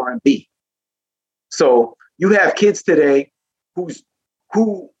by R&B. So you have kids today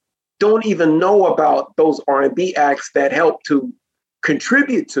who don't even know about those R&B acts that help to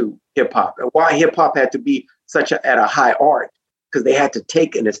contribute to hip hop, and why hip hop had to be at a high art, because they had to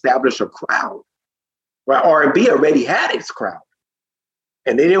take and establish a crowd. Right? R&B already had its crowd,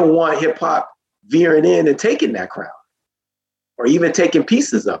 and they didn't want hip hop veering in and taking that crowd, or even taking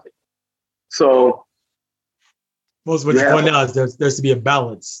pieces of it. So most of what you point out is there's to be a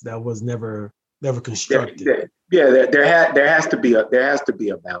balance that was never constructed. There has to be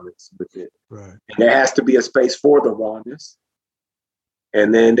a balance with it. Right. And there has to be a space for the rawness,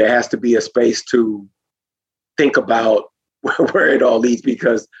 and then there has to be a space to think about where it all leads,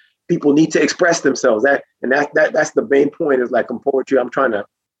 because people need to express themselves. That's the main point. Is like in poetry, I'm trying to,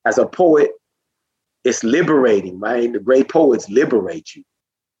 as a poet, it's liberating, right? The great poets liberate you.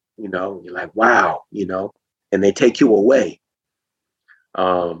 You're like, wow, and they take you away.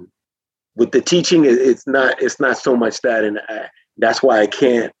 With the teaching, it's not so much that, and that's why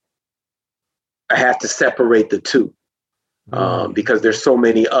I have to separate the two, because there's so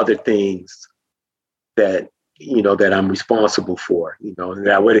many other things that I'm responsible for.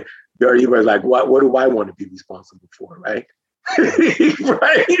 That way, dirty was like, what do I want to be responsible for, right?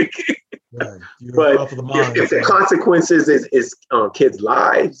 Right. Right. But if the consequences is kids'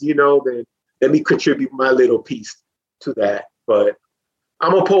 lives, then let me contribute my little piece to that. But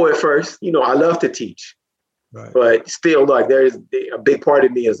I'm a poet first. I love to teach, right. But still, like, there's a big part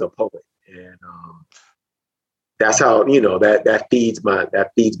of me as a poet, and that's how that feeds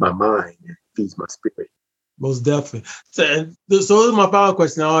my mind, and feeds my spirit. Most definitely. So this is my final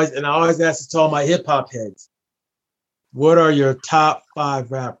question. I always ask this to all my hip hop heads: what are your top 5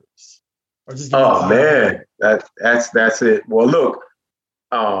 rappers? Oh man, that's it. Well, look,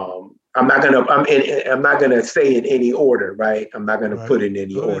 I'm not gonna say in any order, right? I'm not gonna put in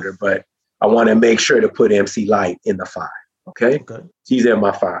any order, but I want to make sure to put MC Light in the 5. Okay. Okay. She's in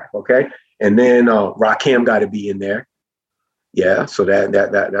my 5. Okay. And then Rakim got to be in there. Yeah. So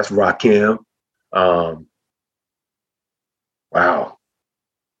that's Rakim. Wow.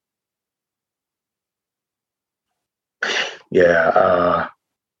 Yeah.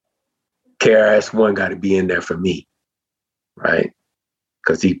 KRS-One got to be in there for me, right?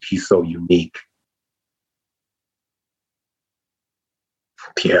 Because he's so unique.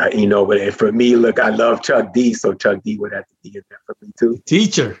 Yeah, but for me, look, I love Chuck D, so Chuck D would have to be in there for me too.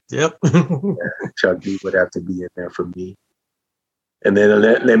 Teacher, yep. Chuck D would have to be in there for me. And then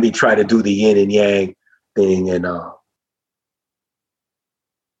let me try to do the yin and yang thing, and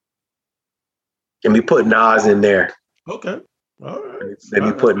let me put Nas in there. Okay, all right. Let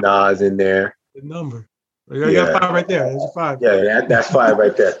me put Nas in there. Good number. You got 5 right there. There's your 5. Yeah, that's 5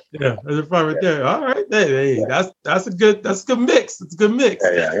 right there. Yeah, there's your 5 right there. All right, hey, that's a good mix. It's a good mix.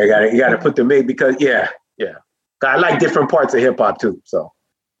 Yeah, you got to put the mix because yeah. I like different parts of hip hop too. So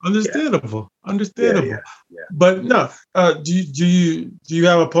understandable. Yeah. But no, do you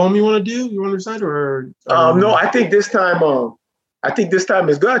have a poem you want to do? You want to recite or? No, I think this time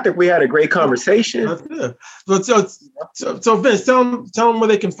is good. I think we had a great conversation. That's good. So Vince, tell them where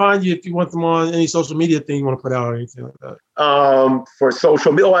they can find you if you want them on any social media thing you want to put out or anything like that. For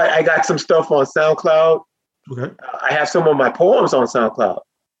social media, I got some stuff on SoundCloud. Okay. I have some of my poems on SoundCloud.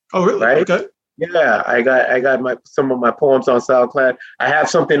 Oh, really? Right? Okay. Yeah, I got some of my poems on SoundCloud. I have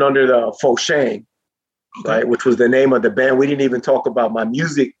something under the Fo Shang, right, which was the name of the band. We didn't even talk about my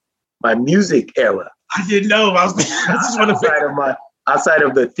music era. I didn't know. I just want to outside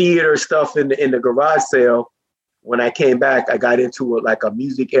of the theater stuff in the garage sale. When I came back, I got into a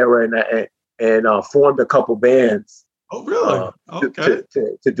music era and formed a couple bands. Oh, really? Okay.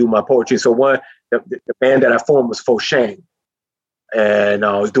 To do my poetry. So the band that I formed was Fo Shang, and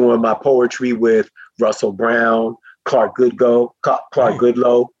I was doing my poetry with Russell Brown, Clark Goodlow,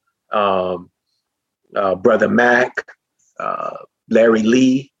 Brother Mac, Larry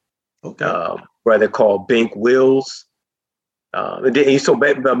Lee. Okay. Brother called Bink Wills. But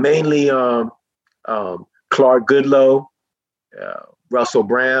mainly Clark Goodlow, Russell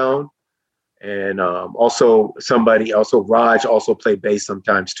Brown, and also Raj also played bass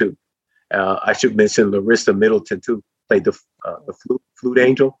sometimes too. I should mention Larissa Middleton too, played the flute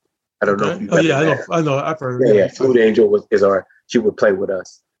angel. I don't know if you. I know. I've heard. Yeah, flute angel she would play with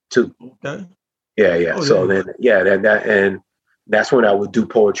us too. Okay. Yeah. And that's when I would do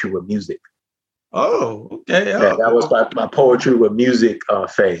poetry with music. Oh, okay. Yeah, that was my poetry with music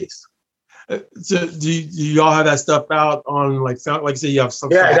phase. So do y'all have that stuff out on like you say you have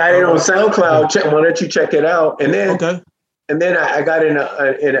something? Yeah, I got it on SoundCloud. Why don't you check it out? And then and then I got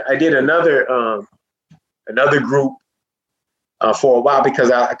I did another group for a while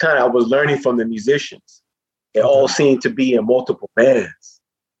because I was learning from the musicians. They all seemed to be in multiple bands,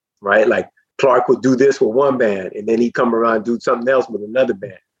 right? Like Clark would do this with one band, and then he'd come around and do something else with another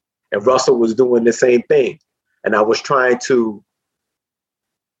band. And Russell was doing the same thing. And I was trying to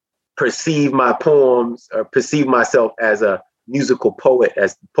perceive my poems or perceive myself as a musical poet,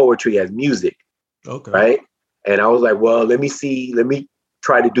 as poetry as music. Okay. Right. And I was like, well, let me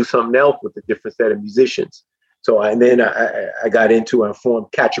try to do something else with a different set of musicians. So then I got into and formed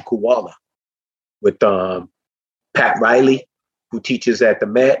Catcha Kuala with Pat Riley, who teaches at the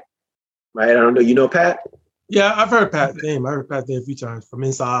Met. Right. I don't know. You know Pat? Yeah, I've heard Pat's name. I heard Pat's name a few times from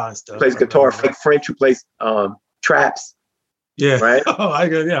inside and stuff. Plays guitar, Fake French, who plays traps. Yeah. Right?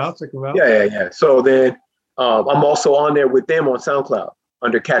 I'll check him out. Yeah. So then I'm also on there with them on SoundCloud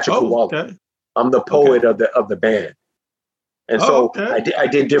under Catcha Kuala. Okay. I'm the poet of the band. And I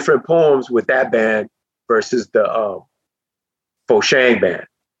did different poems with that band versus the Fo Shang band.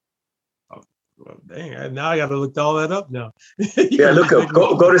 Well, dang! Now I got to look all that up now. Yeah, look up.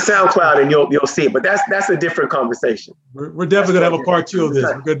 Go to SoundCloud and you'll see it. But that's a different conversation. We're definitely gonna have a part 2 of this.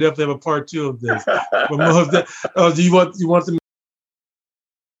 We're gonna definitely have a part 2 of this. Do you want to?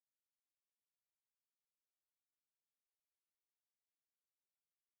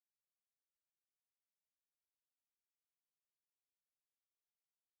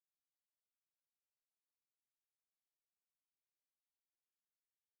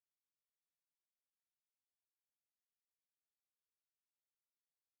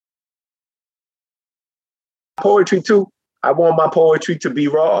 Poetry too. I want my poetry to be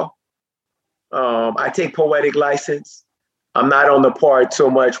raw. I take poetic license. I'm not on the part so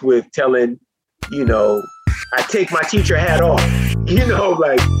much with telling, I take my teacher hat off.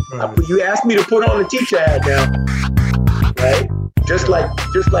 You asked me to put on the teacher hat now, right? Just like,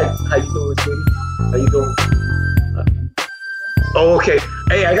 how you doing, sweetie? How you doing? Oh, okay.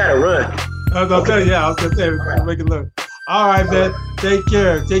 Hey, I gotta run. I was gonna tell you, yeah, I was gonna say, make it look. All right, man. Take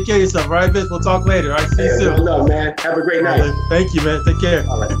care. Take care of yourself. All right, Vince. We'll talk later. All right, see you soon. No, man. Have a great night. Thank you, man. Take care.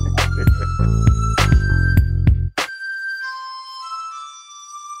 All right.